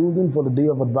 capacity building for the day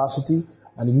of adversity,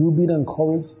 and you being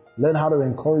encouraged. Learn how to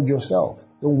encourage yourself.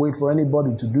 Don't wait for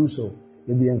anybody to do so.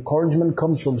 If the encouragement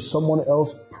comes from someone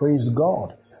else, praise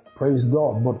God. Praise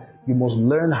God. But you must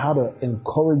learn how to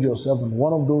encourage yourself. And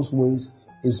one of those ways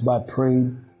is by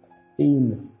praying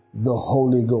in the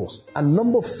Holy Ghost. And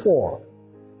number 4,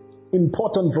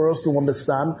 important for us to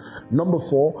understand. Number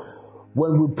 4,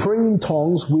 when we pray in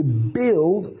tongues, we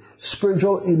build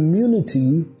spiritual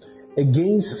immunity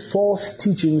against false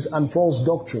teachings and false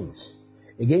doctrines.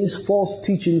 Against false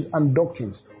teachings and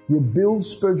doctrines. You build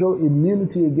spiritual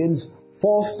immunity against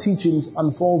false teachings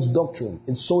and false doctrine.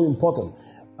 It's so important.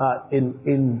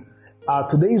 In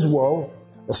today's world,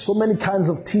 there's so many kinds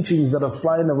of teachings that are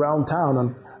flying around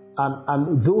town,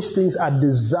 and those things are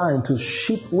designed to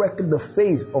shipwreck the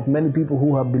faith of many people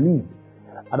who have believed.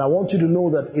 And I want you to know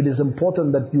that it is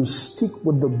important that you stick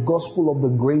with the gospel of the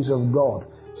grace of God.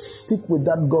 Stick with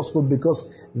that gospel,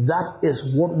 because that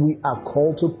is what we are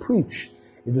called to preach.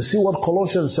 If you see what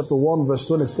Colossians chapter 1 verse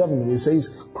 27, it says,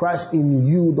 Christ in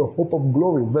you, the hope of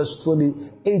glory. Verse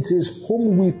 28 says,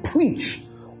 whom we preach,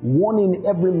 warning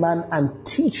every man and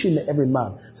teaching every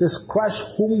man. It says,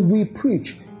 Christ whom we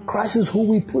preach. Christ is who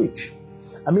we preach.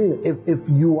 I mean, if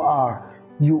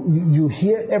you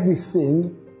hear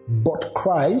everything but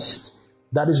Christ,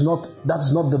 that's not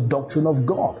the doctrine of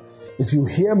God. If you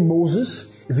hear Moses,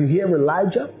 if you hear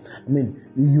Elijah, I mean,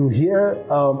 you hear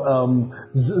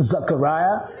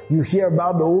Zechariah, you hear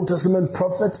about the Old Testament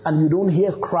prophets, and you don't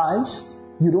hear Christ,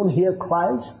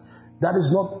 that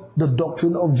is not the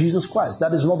doctrine of Jesus Christ.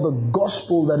 That is not the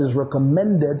gospel that is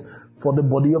recommended for the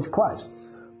body of Christ.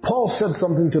 Paul said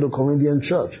something to the Corinthian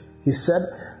church. He said,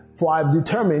 "For I have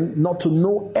determined not to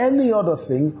know any other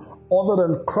thing other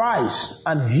than Christ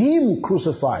and Him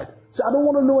crucified." So I don't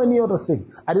want to know any other thing.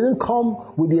 I didn't come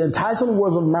with the enticing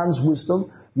words of man's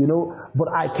wisdom, but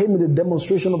I came with a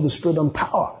demonstration of the Spirit and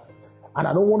power. And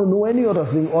I don't want to know any other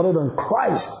thing other than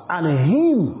Christ and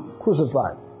Him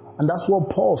crucified. And that's what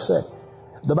Paul said.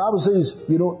 The Bible says,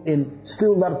 in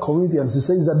still that Corinthians, it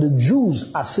says that the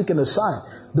Jews are seeking a sign.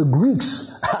 The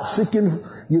Greeks are seeking,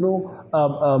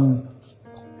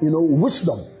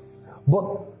 wisdom.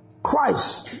 But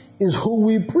Christ is who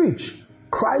we preach.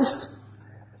 Christ,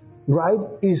 right,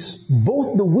 is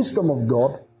both the wisdom of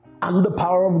God and the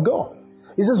power of God.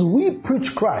 It says we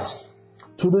preach Christ.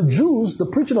 To the Jews, the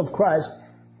preaching of Christ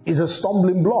is a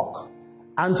stumbling block.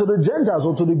 And to the Gentiles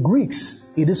or to the Greeks,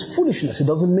 it is foolishness. It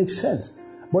doesn't make sense.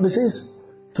 But it says,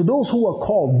 to those who are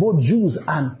called, both Jews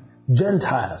and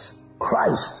Gentiles,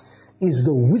 Christ is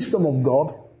the wisdom of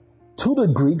God to the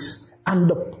Greeks and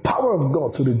the power of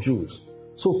God to the Jews.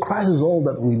 So Christ is all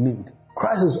that we need.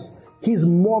 He's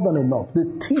more than enough.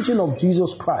 The teaching of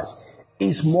Jesus Christ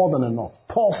is more than enough.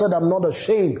 Paul said, "I'm not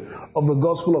ashamed of the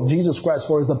gospel of Jesus Christ,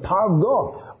 for it's the power of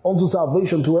God unto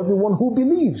salvation to everyone who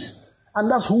believes." And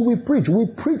that's who we preach. We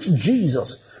preach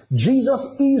Jesus. Jesus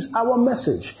is our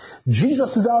message.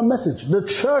 Jesus is our message. The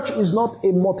church is not a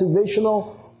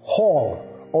motivational hall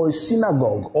or a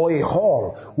synagogue or a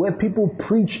hall where people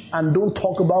preach and don't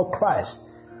talk about Christ.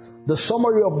 The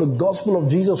summary of the gospel of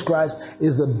Jesus Christ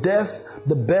is the death,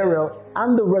 the burial,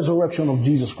 and the resurrection of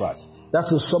Jesus Christ. That's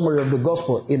the summary of the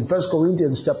gospel in 1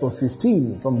 Corinthians chapter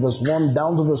 15, from verse 1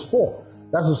 down to verse 4.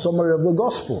 That's the summary of the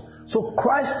gospel. So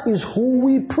Christ is who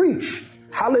we preach.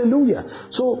 Hallelujah.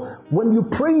 So when you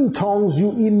pray in tongues,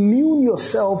 you immune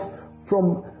yourself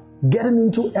from getting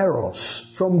into errors,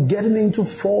 from getting into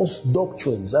false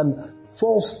doctrines and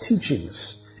false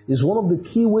teachings. Is one of the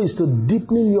key ways to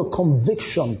deepening your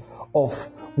conviction of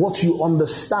what you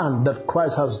understand that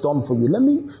Christ has done for you. Let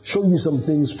me show you some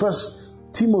things. 1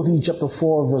 Timothy chapter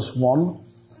 4 verse 1.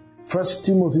 1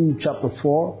 Timothy chapter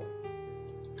 4.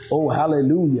 Oh,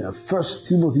 hallelujah. 1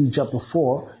 Timothy chapter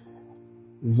 4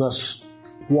 verse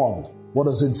 1. What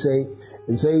does it say?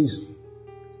 It says,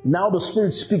 "Now the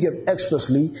Spirit speaketh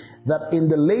expressly that in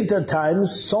the later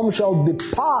times some shall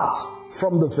depart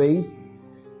from the faith,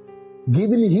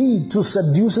 giving heed to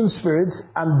seducing spirits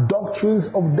and doctrines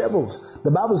of devils."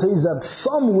 The Bible says that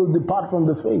some will depart from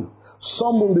the faith.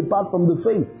 Some will depart from the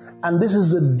faith. And this is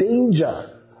the danger,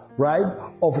 right,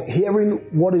 of hearing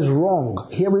what is wrong,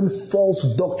 hearing false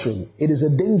doctrine. It is a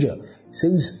danger. It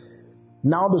says,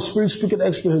 "Now the Spirit speaketh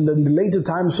expressly that in the later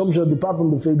times some shall depart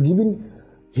from the faith, giving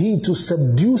heed to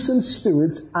seducing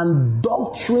spirits and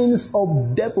doctrines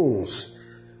of devils."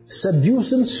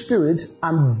 Seducing spirits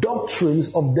and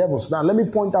doctrines of devils. Now, let me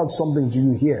point out something to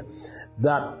you here.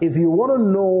 That if you want to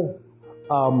know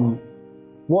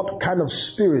what kind of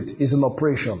spirit is in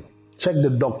operation, check the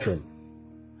doctrine.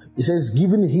 It says,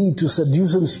 "Giving heed to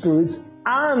seducing spirits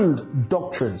and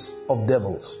doctrines of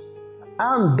devils."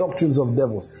 And doctrines of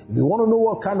devils. If you want to know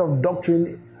what kind of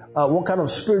doctrine, what kind of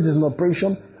spirit is in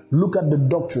operation, look at the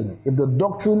doctrine. If the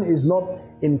doctrine is not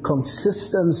in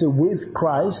consistency with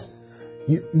Christ,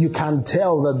 you can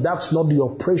tell that that's not the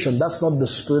operation. That's not the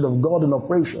Spirit of God in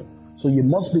operation. So you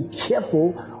must be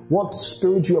careful what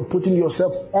spirit you are putting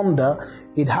yourself under.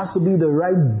 It has to be the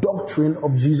right doctrine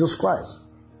of Jesus Christ.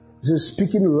 It says,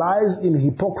 "Speaking lies in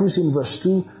hypocrisy" in verse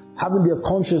 2, "having their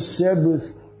conscience seared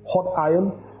with hot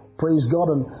iron." Praise God.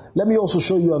 And let me also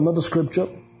show you another scripture.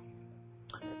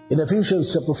 In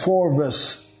Ephesians chapter 4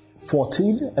 verse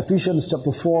 14. Ephesians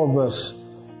chapter 4 verse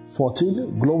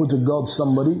 14. Glory to God,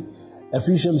 somebody.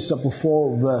 Ephesians chapter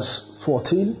 4 verse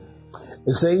 14.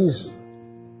 It says,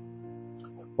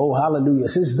 oh hallelujah, it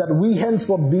says that we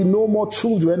henceforth be no more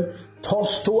children,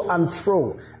 tossed to and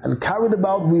fro, and carried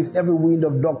about with every wind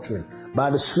of doctrine, by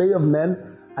the sleight of men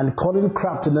and cunning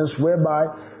craftiness,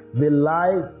 whereby they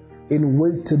lie in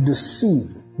wait to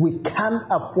deceive. We can't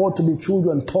afford to be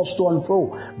children tossed to and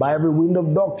fro by every wind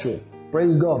of doctrine.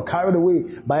 Praise God. Carried away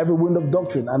by every wind of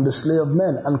doctrine and the slay of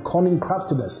men and cunning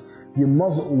craftiness. You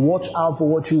must watch out for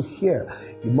what you hear.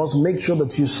 You must make sure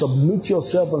that you submit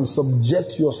yourself and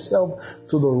subject yourself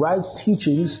to the right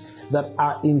teachings that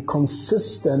are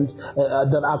consistent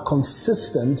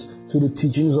to the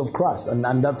teachings of Christ.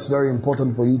 And that's very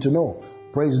important for you to know.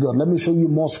 Praise God. Let me show you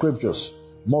more scriptures.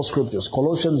 More scriptures.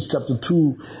 Colossians chapter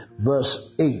 2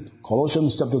 verse 8.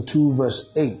 Colossians chapter 2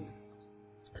 verse 8.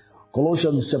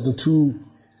 Colossians chapter 2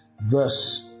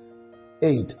 verse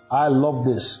 8. I love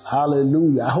this.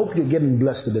 Hallelujah. I hope you're getting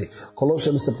blessed today.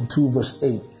 Colossians chapter 2 verse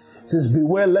 8. It says,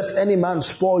 beware lest any man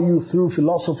spoil you through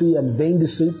philosophy and vain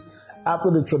deceit,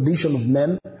 after the tradition of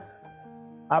men,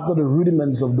 after the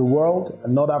rudiments of the world,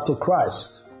 and not after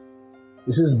Christ.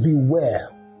 It says, beware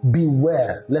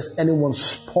lest anyone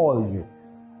spoil you.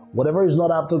 Whatever is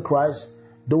not after Christ,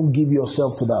 don't give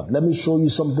yourself to that. Let me show you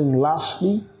something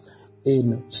lastly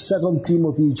in 2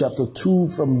 Timothy chapter 2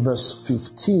 from verse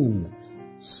 15.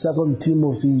 2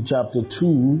 Timothy chapter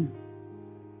 2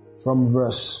 from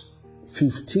verse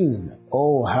 15.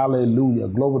 Oh, hallelujah.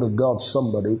 Glory to God,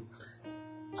 somebody.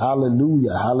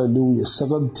 Hallelujah, hallelujah.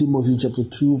 2 Timothy chapter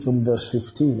 2 from verse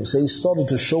 15. It says, study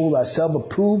to show thyself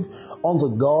approved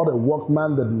unto God, a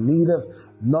workman that needeth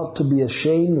not to be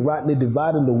ashamed, rightly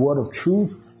dividing the word of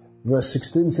truth. Verse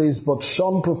 16 says, but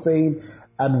shun profane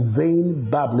and vain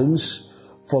babblings,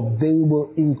 for they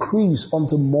will increase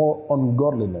unto more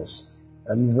ungodliness.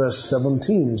 And verse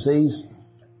 17, it says,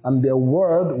 and their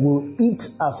word will eat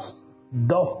as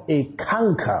doth a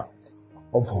canker,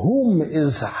 of whom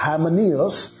is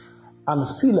Hymenaeus and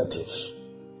Philetus,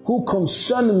 who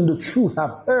concerning the truth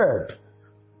have erred,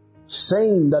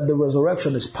 saying that the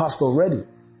resurrection is past already,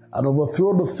 and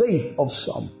overthrow the faith of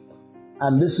some.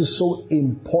 And this is so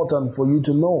important for you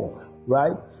to know,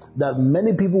 right? That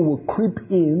many people will creep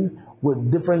in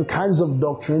with different kinds of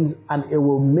doctrines, and it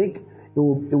will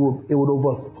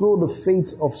overthrow the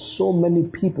faith of so many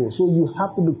people. So you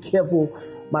have to be careful,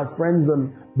 my friends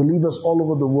and believers all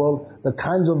over the world, the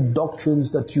kinds of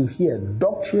doctrines that you hear.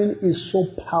 Doctrine is so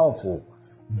powerful.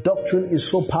 Doctrine is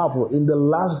so powerful. In the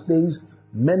last days,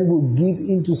 men will give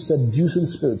into seducing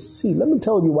spirits. See, let me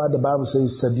tell you why the Bible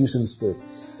says seducing spirits.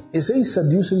 It says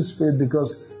seducing spirit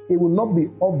because it will not be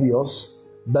obvious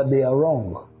that they are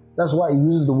wrong. That's why it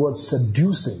uses the word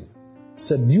seducing.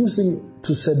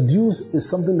 To seduce is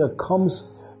something that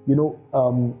comes,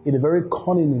 in a very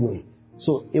cunning way.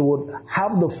 So it would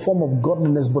have the form of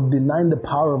godliness but denying the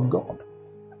power of God.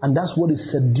 And that's what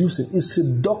is seducing. It's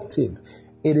seductive.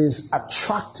 It is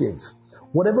attractive.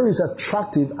 Whatever is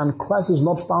attractive and Christ is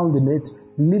not found in it,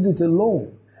 leave it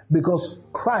alone. Because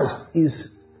Christ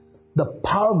is the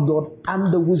power of God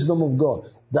and the wisdom of God.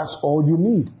 That's all you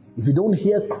need. If you don't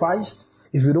hear Christ,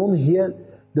 if you don't hear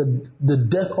the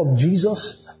death of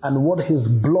Jesus and what his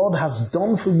blood has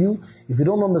done for you, if you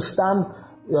don't understand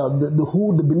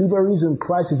who the believer is in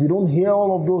Christ, if you don't hear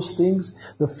all of those things,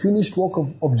 the finished work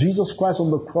of Jesus Christ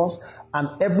on the cross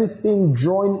and everything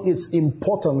drawing its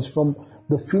importance from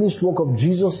the finished work of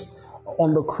Jesus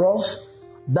on the cross,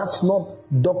 that's not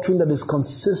doctrine that is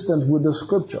consistent with the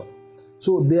scripture.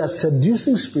 So they are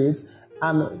seducing spirits,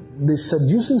 and the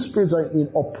seducing spirits are in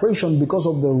operation because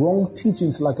of the wrong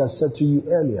teachings, like I said to you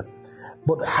earlier.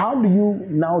 But how do you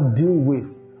now deal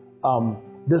with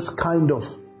this kind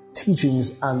of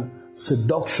teachings and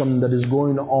seduction that is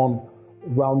going on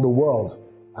around the world?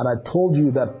 And I told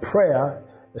you that prayer,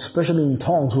 especially in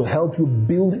tongues, will help you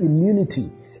build immunity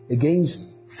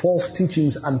against false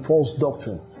teachings and false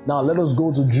doctrine. Now let us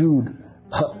go to Jude.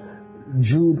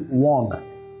 Jude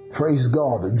 1. Praise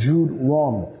God. Jude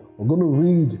 1. We're going to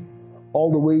read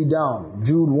all the way down.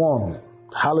 Jude 1.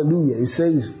 Hallelujah. It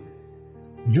says,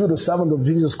 Jude, the servant of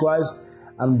Jesus Christ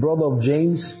and brother of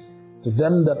James, to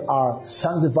them that are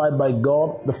sanctified by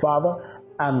God the Father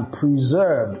and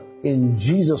preserved in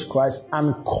Jesus Christ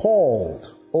and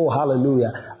called. Oh,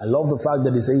 hallelujah. I love the fact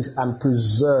that it says, and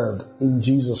preserved in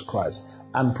Jesus Christ.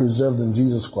 And preserved in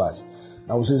Jesus Christ.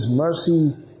 Now it says,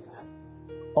 mercy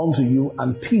unto you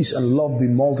and peace and love be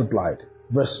multiplied.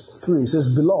 Verse 3, it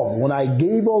says, beloved, when I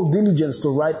gave all diligence to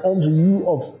write unto you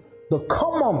of the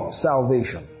common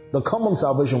salvation,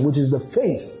 which is the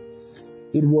faith,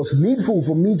 it was needful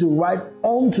for me to write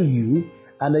unto you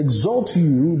and exhort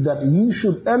you that ye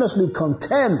should earnestly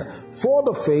contend for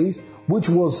the faith which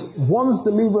was once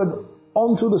delivered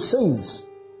unto the saints.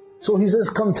 So he says,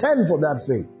 contend for that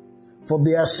faith. For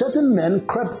there are certain men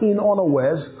crept in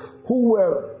unawares, who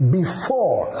were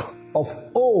before of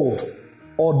old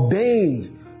ordained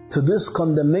to this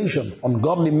condemnation,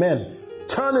 ungodly men,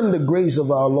 turning the grace of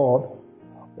our Lord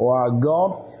or our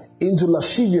God into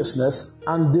lasciviousness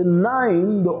and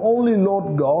denying the only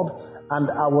Lord God and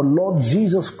our Lord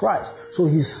Jesus Christ. So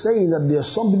he's saying that there are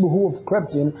some people who have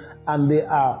crept in and they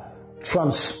are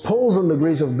transposing the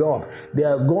grace of God. They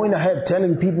are going ahead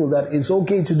telling people that it's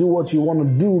okay to do what you want to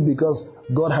do because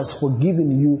God has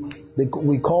forgiven you.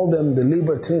 We call them the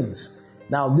libertines.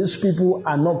 Now, these people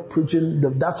are not preaching,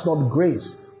 that's not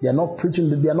grace. They are not preaching,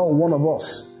 they are not one of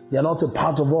us. They are not a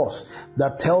part of us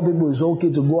that tell people it's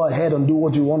okay to go ahead and do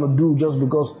what you want to do just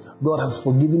because God has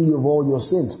forgiven you of all your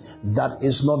sins. That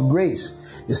is not grace.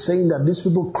 It's saying that these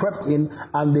people crept in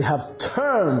and they have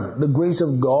turned the grace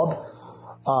of God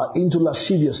into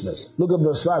lasciviousness. Look at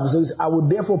verse 5. It says, I will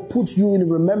therefore put you in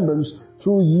remembrance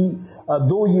through ye,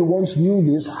 though ye once knew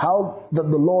this, how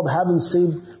that the Lord, having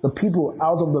saved the people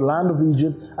out of the land of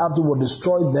Egypt, afterward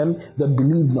destroyed them that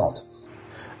believed not.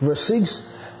 Verse 6,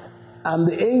 and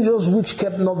the angels which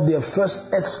kept not their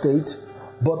first estate,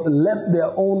 but left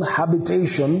their own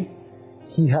habitation,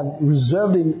 he had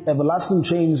reserved in everlasting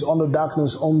chains under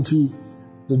darkness unto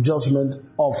the judgment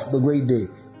of the great day.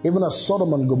 Even as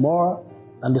Sodom and Gomorrah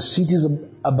and the cities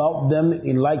about them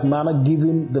in like manner,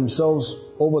 giving themselves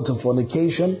over to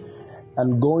fornication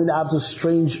and going after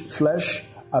strange flesh,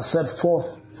 are set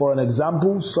forth for an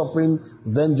example, suffering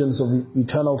vengeance of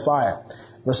eternal fire.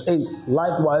 Verse 8,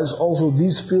 likewise also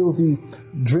these filthy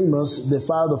dreamers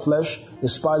defile the flesh,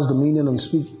 despise dominion, and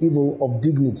speak evil of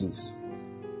dignities.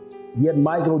 Yet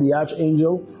Michael the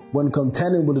archangel, when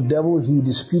contending with the devil, he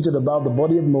disputed about the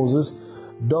body of Moses,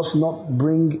 does not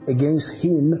bring against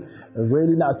him a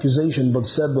railing accusation, but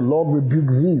said, the Lord rebuke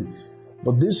thee.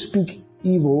 But they speak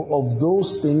evil of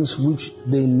those things which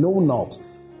they know not,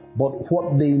 but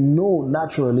what they know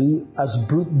naturally, as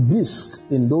brute beasts,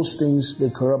 in those things they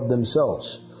corrupt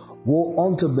themselves. Woe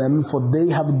unto them, for they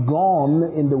have gone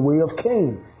in the way of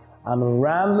Cain, and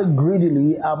ran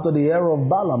greedily after the error of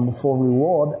Balaam for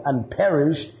reward, and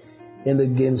perished in the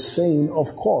gainsaying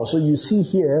of Kor. So you see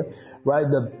here, right,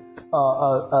 that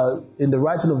in the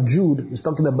writing of Jude, he's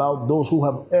talking about those who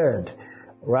have erred,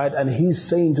 right? And he's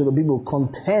saying to the people,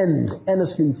 contend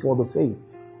earnestly for the faith,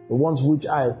 the ones which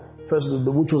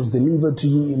which was delivered to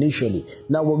you initially.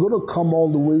 Now we're going to come all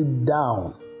the way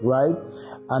down, right?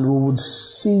 And we would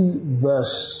see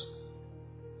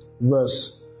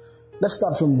let's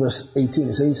start from verse 18.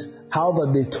 It says, how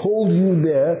that they told you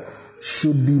there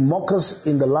should be mockers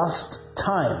in the last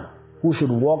time, who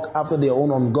should walk after their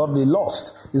own ungodly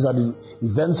lust. These are the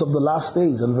events of the last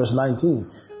days. And verse 19,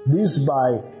 this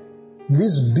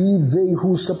be they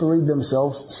who separate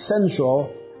themselves,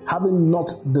 sensual, having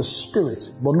not the Spirit.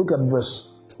 But look at verse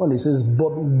 20. It says,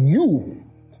 but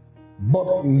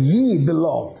ye,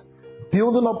 beloved,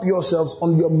 building up yourselves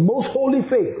on your most holy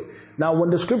faith. Now, when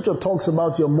the scripture talks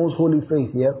about your most holy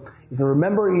faith here, if you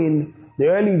remember in the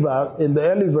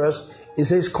early verse, it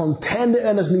says, contend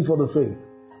earnestly for the faith.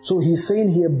 So he's saying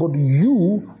here, but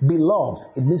you, beloved,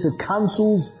 it means it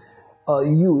cancels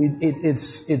you. It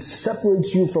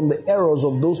separates you from the errors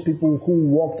of those people who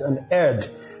walked and erred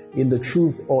in the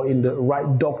truth or in the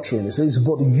right doctrine. It says,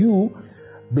 but you,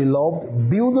 beloved,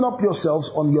 building up yourselves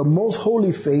on your most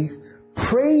holy faith,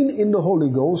 praying in the Holy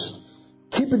Ghost,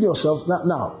 keeping yourselves.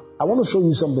 Now, I want to show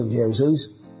you something here. It says,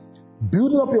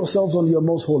 building up yourselves on your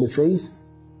most holy faith,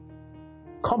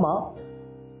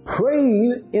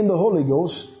 praying in the Holy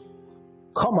Ghost,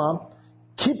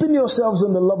 keeping yourselves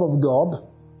in the love of God,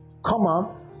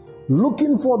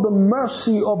 looking for the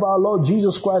mercy of our Lord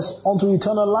Jesus Christ unto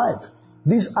eternal life.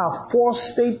 These are four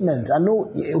statements. I know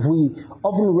if we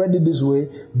often read it this way,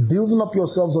 building up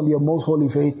yourselves on your most holy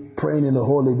faith, praying in the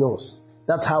Holy Ghost.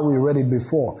 That's how we read it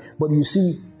before. But you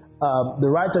see, the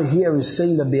writer here is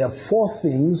saying that there are four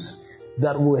things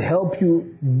that will help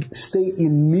you stay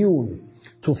immune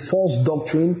to false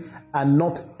doctrine and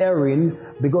not erring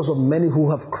because of many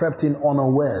who have crept in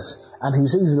unawares. And he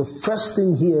says the first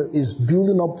thing here is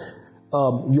building up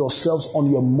yourselves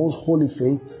on your most holy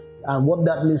faith. And what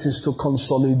that means is to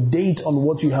consolidate on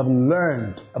what you have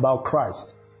learned about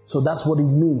Christ. So that's what it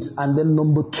means. And then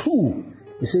number two,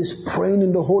 it says praying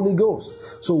in the Holy Ghost.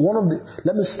 So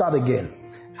let me start again.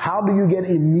 How do you get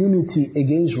immunity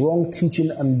against wrong teaching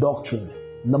and doctrine?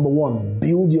 Number one,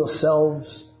 build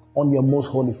yourselves on your most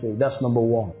holy faith. That's number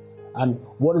one. And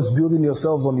what is building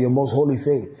yourselves on your most holy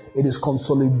faith? It is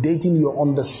consolidating your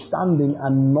understanding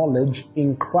and knowledge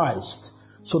in Christ,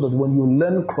 so that when you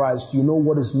learn Christ, you know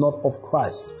what is not of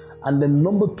Christ. And then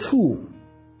number two,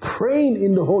 praying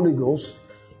in the Holy Ghost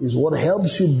is what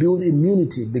helps you build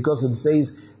immunity, because it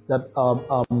says that,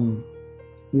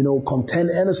 contend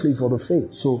earnestly for the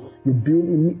faith. So you build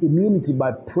immunity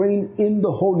by praying in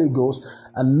the Holy Ghost.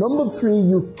 And number three,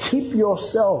 you keep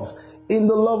yourselves in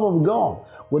the love of God.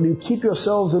 When you keep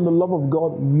yourselves in the love of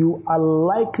God, you are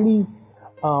likely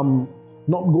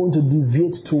not going to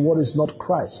deviate to what is not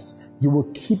Christ. You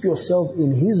will keep yourself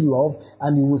in His love,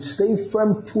 and you will stay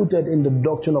firm-footed in the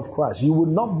doctrine of Christ. You will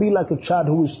not be like a child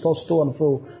who is tossed to and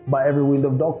fro by every wind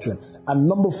of doctrine. And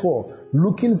number 4,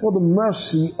 looking for the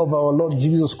mercy of our Lord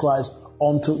Jesus Christ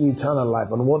unto eternal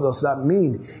life. And what does that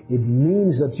mean? It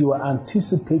means that you are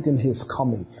anticipating His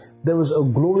coming. There is a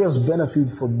glorious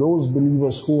benefit for those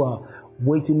believers who are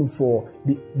waiting for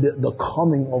the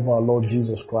coming of our Lord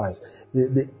Jesus Christ.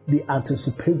 The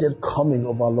anticipated coming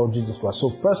of our Lord Jesus Christ. So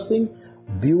first thing,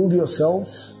 build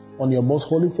yourselves on your most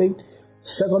holy faith.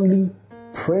 Secondly,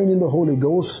 praying in the Holy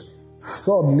Ghost.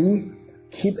 Thirdly,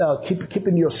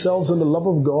 keeping yourselves in the love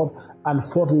of God. And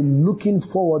fourthly, looking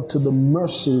forward to the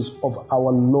mercies of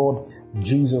our Lord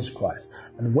Jesus Christ.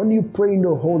 And when you pray in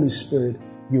the Holy Spirit,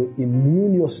 you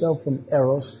immune yourself from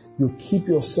errors. You keep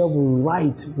yourself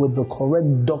right with the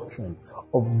correct doctrine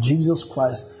of Jesus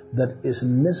Christ that is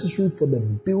necessary for the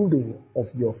building of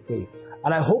your faith.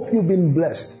 And I hope you've been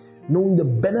blessed, knowing the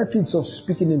benefits of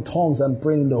speaking in tongues and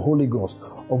praying in the Holy Ghost,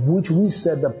 of which we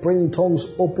said that praying in tongues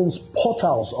opens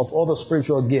portals of other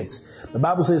spiritual gifts. The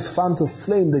Bible says, fan to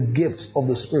flame the gifts of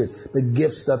the Spirit, the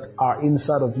gifts that are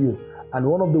inside of you. And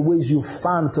one of the ways you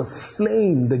fan to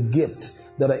flame the gifts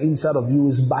that are inside of you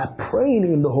is by praying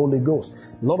in the Holy Ghost.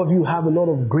 A lot of you have a lot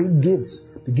of great gifts.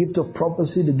 The gift of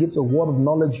prophecy, the gift of word of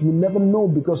knowledge. You never know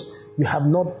because you have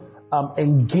not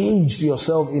engaged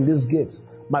yourself in these gifts.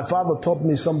 My father taught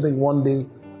me something one day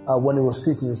when he was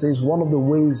teaching. He says one of the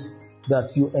ways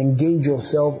that you engage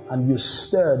yourself and you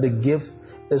stir the gift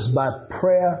is by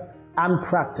prayer and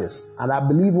practice. And I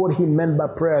believe what he meant by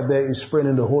prayer there is praying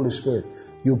in the Holy Spirit.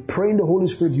 You pray in the Holy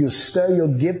Spirit, you stir your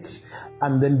gifts,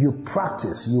 and then you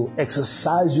practice. You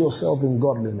exercise yourself in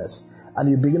godliness, and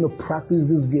you begin to practice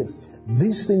these gifts.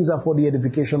 These things are for the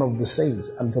edification of the saints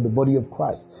and for the body of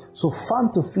Christ. So fan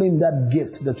to flame that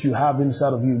gift that you have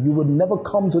inside of you. You would never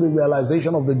come to the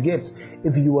realization of the gift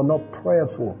if you are not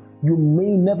prayerful. You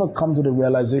may never come to the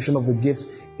realization of the gift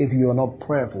if you are not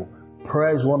prayerful.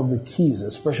 Prayer is one of the keys,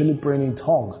 especially praying in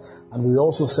tongues. And we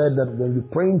also said that when you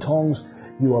pray in tongues,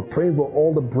 you are praying for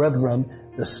all the brethren,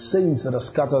 the saints that are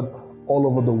scattered all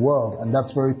over the world. And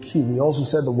that's very key. We also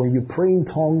said that when you pray in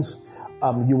tongues,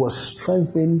 you are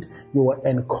strengthened, you are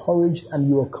encouraged, and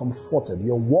you are comforted.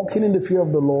 You're walking in the fear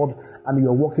of the Lord, and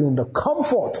you're walking in the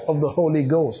comfort of the Holy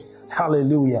Ghost.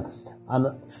 Hallelujah.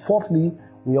 And fourthly,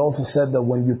 we also said that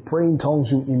when you pray in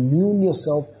tongues, you immune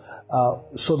yourself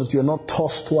so that you're not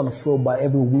tossed to and fro by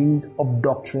every wind of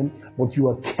doctrine, but you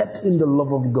are kept in the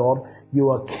love of God.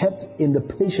 You are kept in the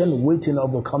patient waiting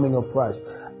of the coming of Christ.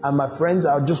 And my friends,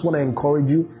 I just want to encourage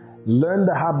you, learn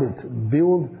the habit,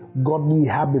 build godly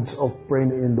habits of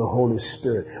praying in the Holy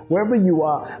Spirit. Wherever you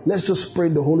are, let's just pray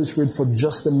in the Holy Spirit for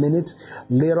just a minute.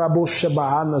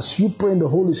 As you pray in the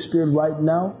Holy Spirit right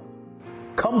now,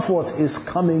 comfort is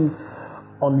coming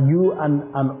on you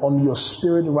and on your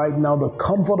spirit right now. The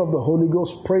comfort of the Holy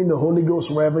Ghost. Pray in the Holy Ghost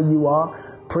wherever you are.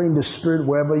 Pray in the Spirit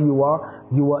wherever you are.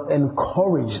 You are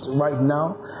encouraged right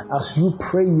now. As you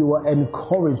pray, you are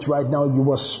encouraged right now.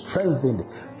 You are strengthened.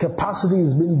 Capacity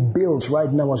is being built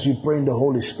right now as you pray in the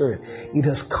Holy Spirit. It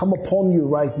has come upon you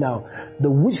right now.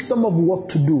 The wisdom of what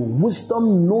to do.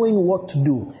 Wisdom knowing what to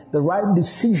do. The right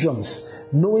decisions.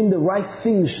 Knowing the right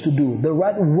things to do. The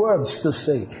right words to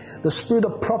say. The spirit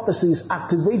of prophecy is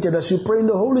activated as you pray in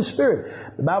the Holy Spirit.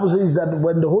 The Bible says that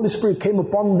when the Holy Spirit came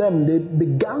upon them, they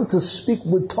began to speak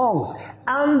with tongues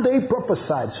and they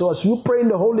prophesied. So as you pray in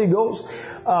the Holy Ghost,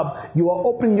 you are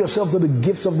opening yourself to the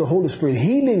gifts of the Holy Spirit.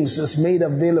 Healings is made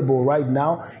available right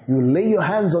now. You lay your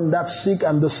hands on that sick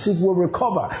and the sick will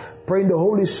recover. Pray in the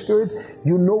Holy Spirit.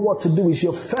 You know what to do. It's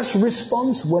your first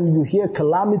response when you hear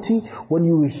calamity, when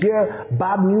you hear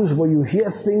bad news, when you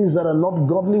hear things that are not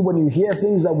godly, when you hear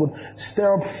things that would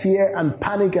stir up fear and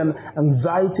panic and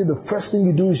anxiety. The first thing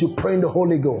you do is you pray in the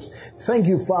Holy Ghost. Thank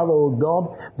you, Father, oh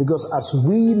God, because as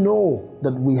we know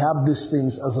that we have these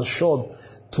things as assured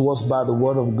to us by the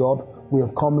Word of God, we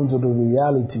have come into the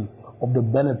reality of the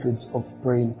benefits of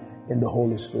praying in the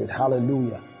Holy Spirit.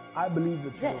 Hallelujah. I believe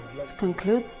that this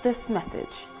concludes this message.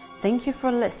 Thank you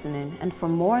for listening, and for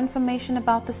more information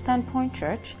about the Standpoint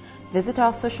Church, visit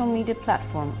our social media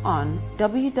platform on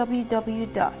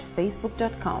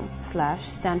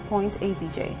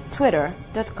www.facebook.com/standpointabj,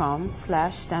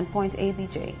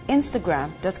 twitter.com/standpointabj,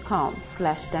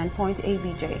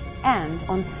 instagram.com/standpointabj, and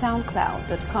on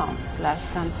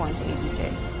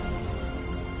soundcloud.com/standpointabj.